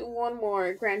will do one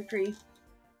more Grand Prix.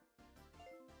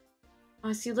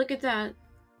 Oh, see, look at that.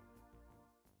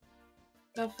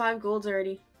 Got 5 golds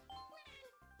already.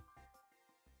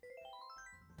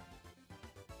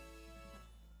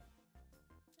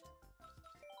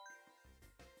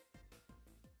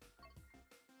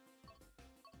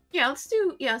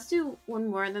 let's do one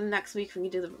more, and then next week we can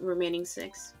do the remaining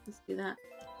 6. Let's do that.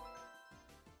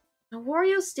 A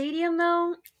Wario Stadium,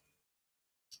 though,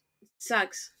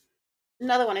 sucks.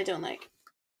 Another one I don't like.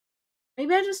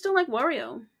 Maybe I just don't like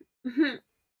Wario.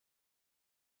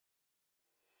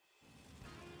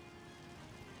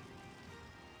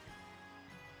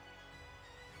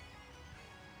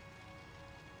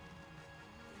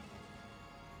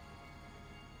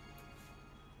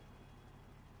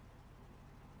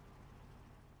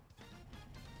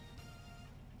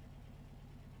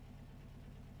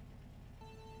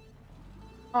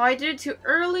 Oh, I did it too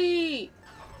early!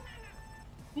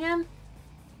 Man.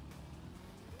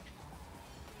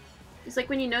 It's like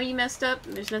when you know you messed up,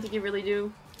 and there's nothing you really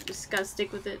do. You just gotta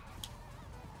stick with it.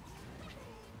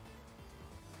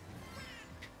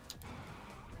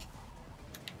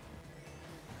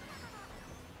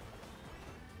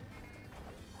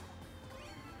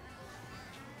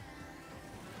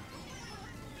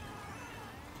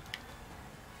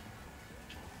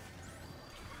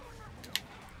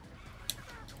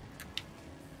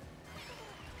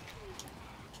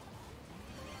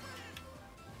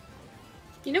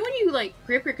 You know when you, like,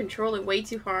 grip your controller way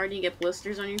too hard and you get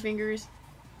blisters on your fingers?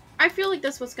 I feel like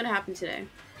that's what's gonna happen today.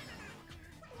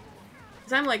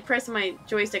 Because I'm, like, pressing my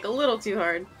joystick a little too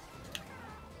hard.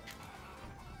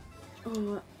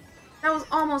 Oh, that was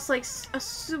almost, like, a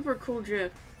super cool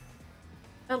drift.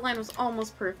 That line was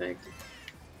almost perfect.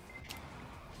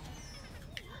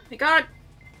 My god!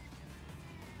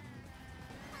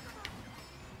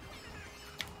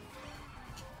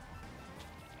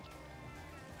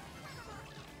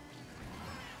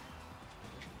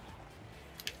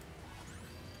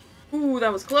 Ooh,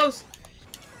 that was close!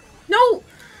 No!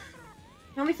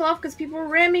 I only fell off because people were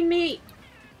ramming me!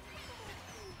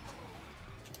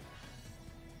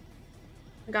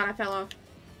 Oh my god, I fell off.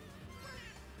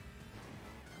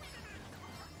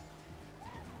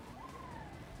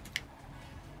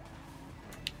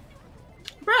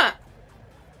 Bruh!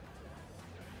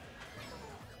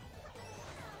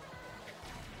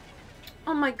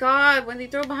 Oh my god, when they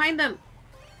throw behind them!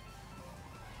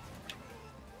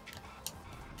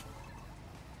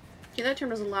 Okay, that turn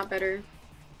was a lot better.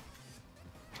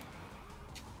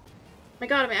 My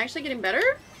god, am I actually getting better?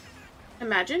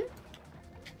 Imagine.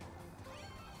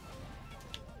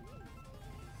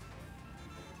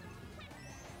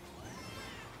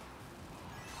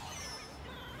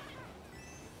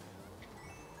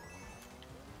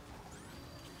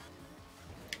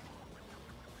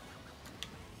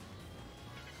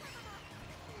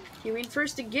 You win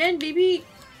first again, baby!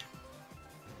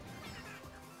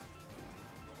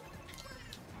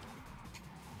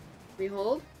 We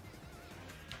hold.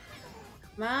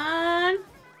 Come on!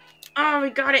 Oh,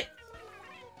 we got it!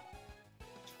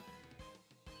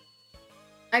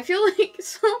 I feel like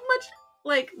so much,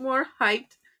 like, more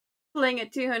hyped playing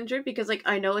at 200 because, like,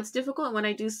 I know it's difficult, and when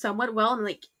I do somewhat well, I'm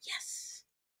like, yes!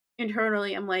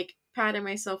 Internally, I'm, like, patting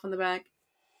myself on the back.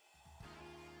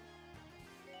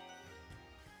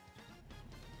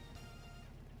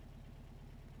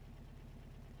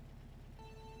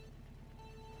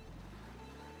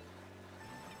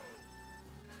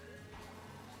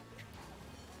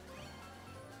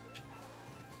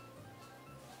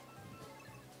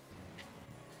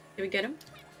 Did we get him?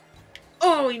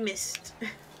 Oh, we missed! I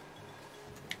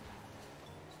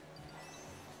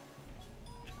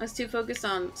was too focused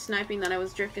on sniping that I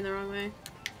was drifting the wrong way.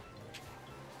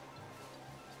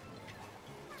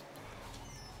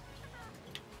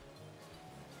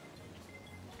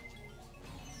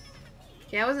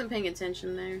 Okay, I wasn't paying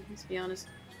attention there, let's be honest.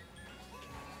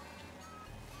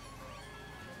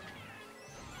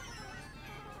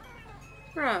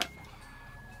 Bruh.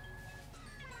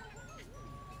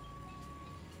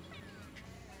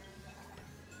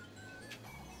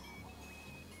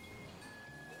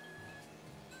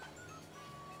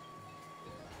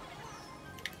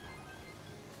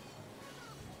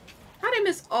 How'd I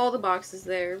miss all the boxes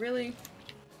there? Really?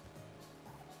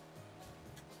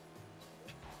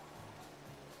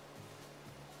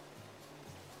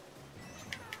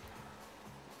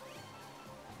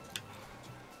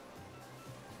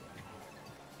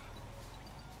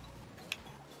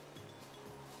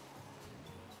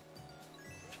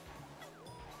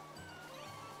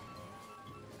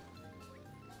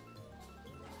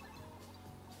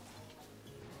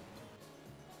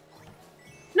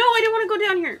 No, I didn't want to go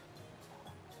down here!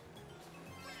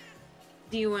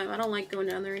 DUM, I don't like going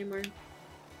down there anymore.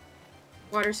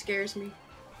 Water scares me.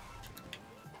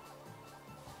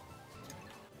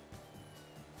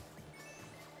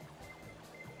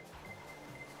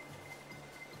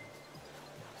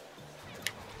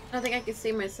 I don't think I can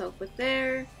save myself with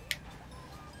there.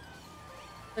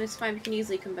 But it's fine, we can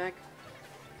easily come back.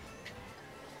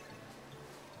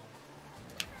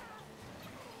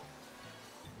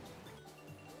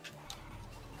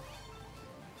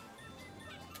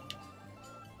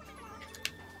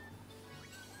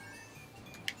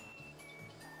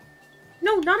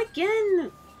 No, not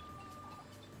again!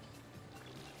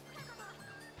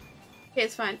 Okay,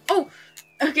 it's fine. Oh!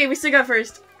 Okay, we still got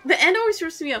first. The end always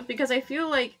trips me up because I feel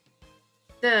like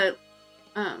the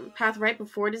path right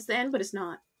before it is the end, but it's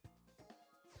not.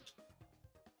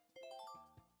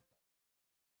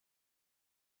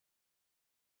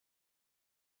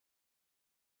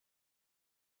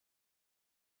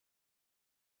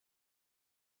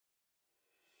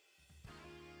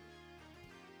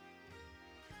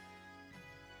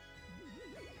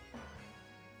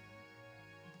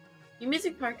 Your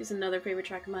Music Park is another favorite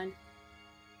track of mine.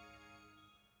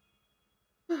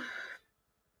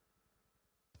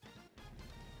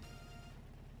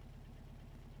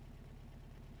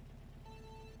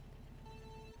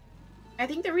 I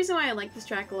think the reason why I like this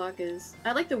track a lot is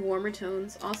I like the warmer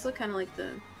tones, also kind of like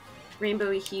the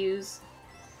rainbowy hues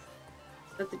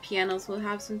that the pianos will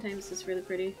have sometimes. It's really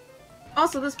pretty.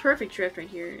 Also, this perfect drift right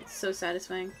here, it's so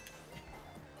satisfying.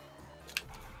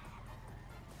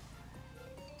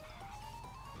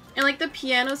 And like the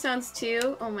piano sounds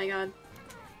too, oh my god.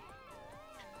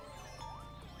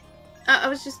 I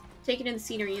was just taking in the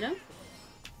scenery, you know?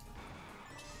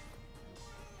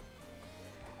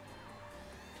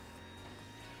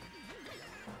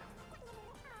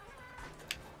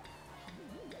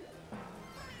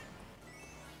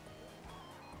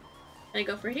 Can I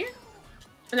go for here?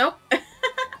 Nope.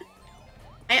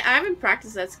 I haven't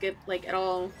practiced that skip, like, at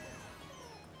all.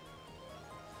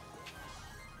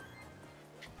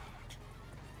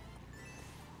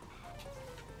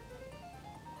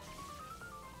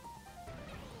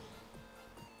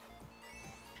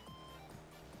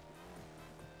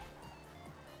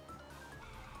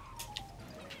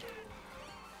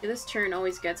 Yeah, this turn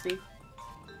always gets me.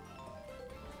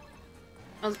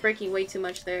 I was braking way too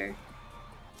much there.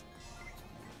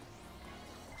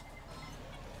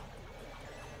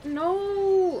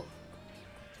 No!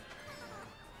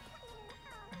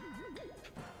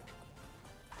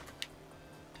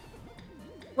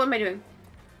 What am I doing?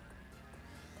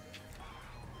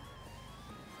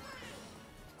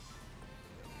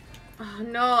 Oh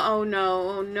no, oh no,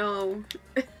 oh no.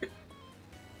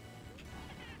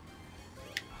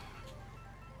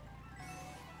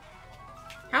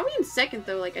 How are we in second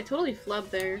though? Like, I totally flubbed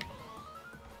there.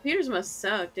 Computers must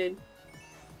suck, dude.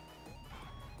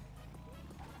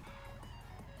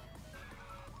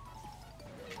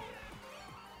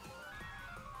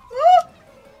 Woo!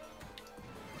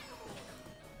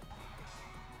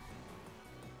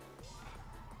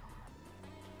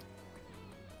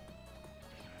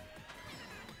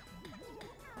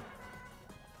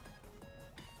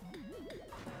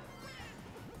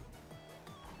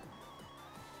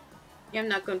 Yeah, I'm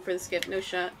not going for the skip, no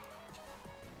shot.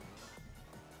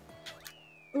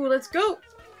 Ooh, let's go!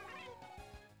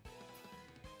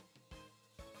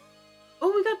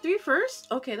 Oh, we got 3 first?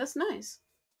 Okay, that's nice.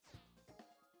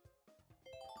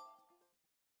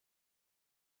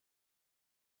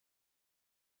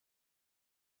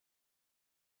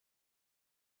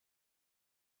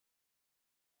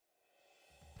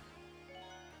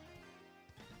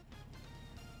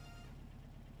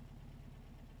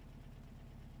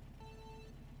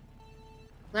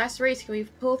 Last race, can we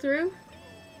pull through?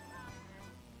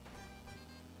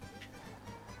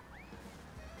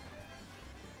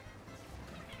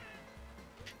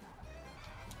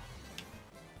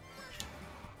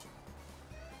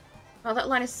 Oh, that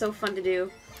line is so fun to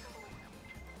do.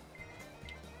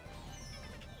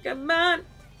 Come on!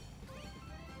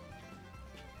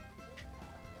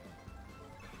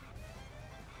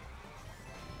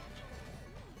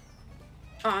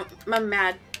 Oh, I'm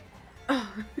mad.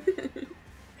 Oh.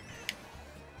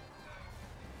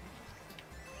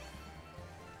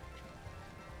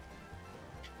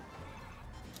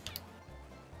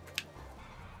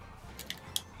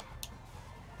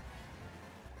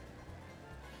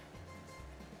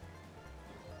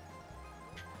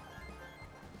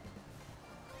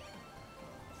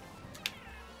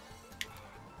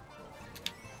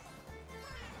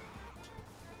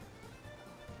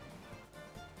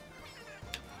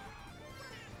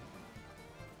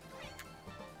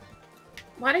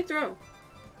 Why'd I throw?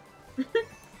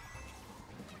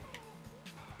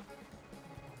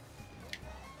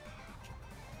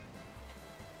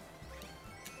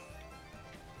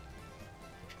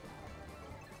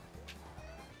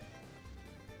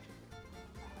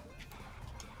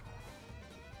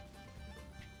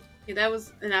 Okay, that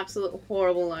was an absolute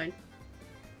horrible line.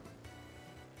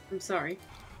 I'm sorry.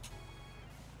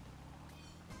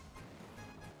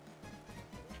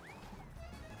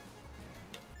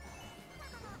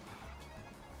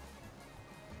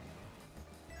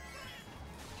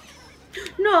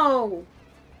 No!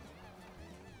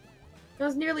 That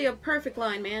was nearly a perfect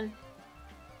line, man.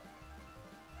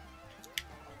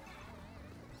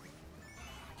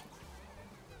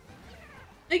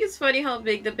 I think it's funny how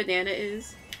big the banana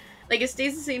is. Like, it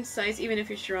stays the same size even if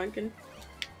you're shrunken.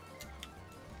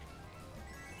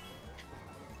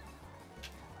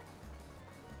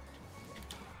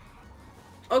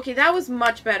 Okay, that was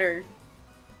much better.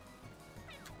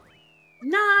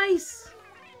 Nice!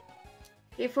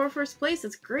 Okay, for first place,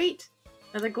 that's great.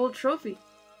 Another gold trophy.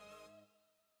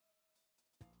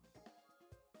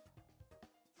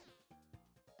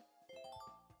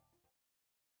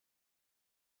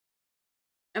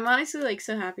 I'm honestly, like,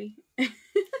 so happy.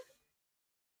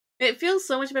 It feels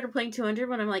so much better playing 200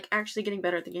 when I'm, like, actually getting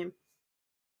better at the game.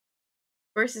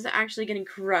 Versus actually getting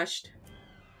crushed.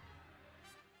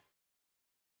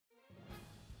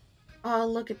 Oh,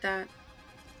 look at that.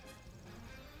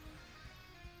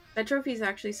 That trophy is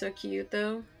actually so cute,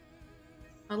 though.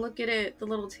 Oh, look at it. The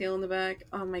little tail in the back.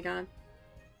 Oh my god.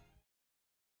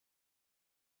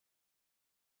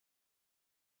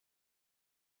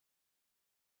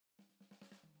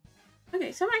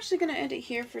 Okay, so I'm actually gonna end it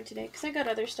here for today, because I got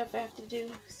other stuff I have to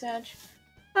do, Sag.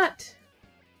 But,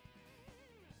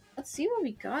 let's see what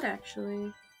we got,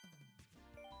 actually.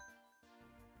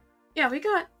 Yeah, we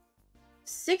got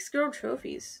 6 girl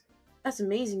trophies. That's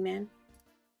amazing, man.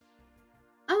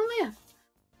 Yeah.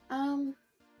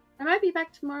 I might be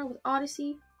back tomorrow with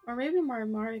Odyssey, or maybe more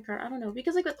Mario Kart, I don't know.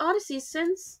 Because, like, with Odyssey,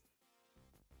 since,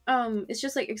 it's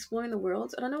just, like, exploring the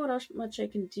world, I don't know what else much I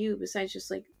can do besides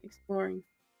just, like, exploring.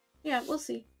 Yeah, we'll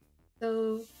see.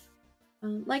 So,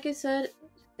 like I said,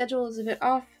 schedule is a bit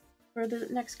off for the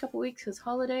next couple weeks because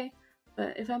holiday.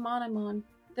 But if I'm on, I'm on.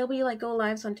 There'll be like go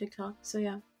lives on TikTok. So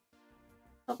yeah.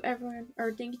 Hope everyone,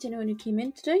 or thank you to anyone who came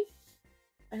in today.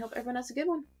 I hope everyone has a good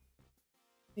one.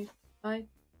 Okay, bye.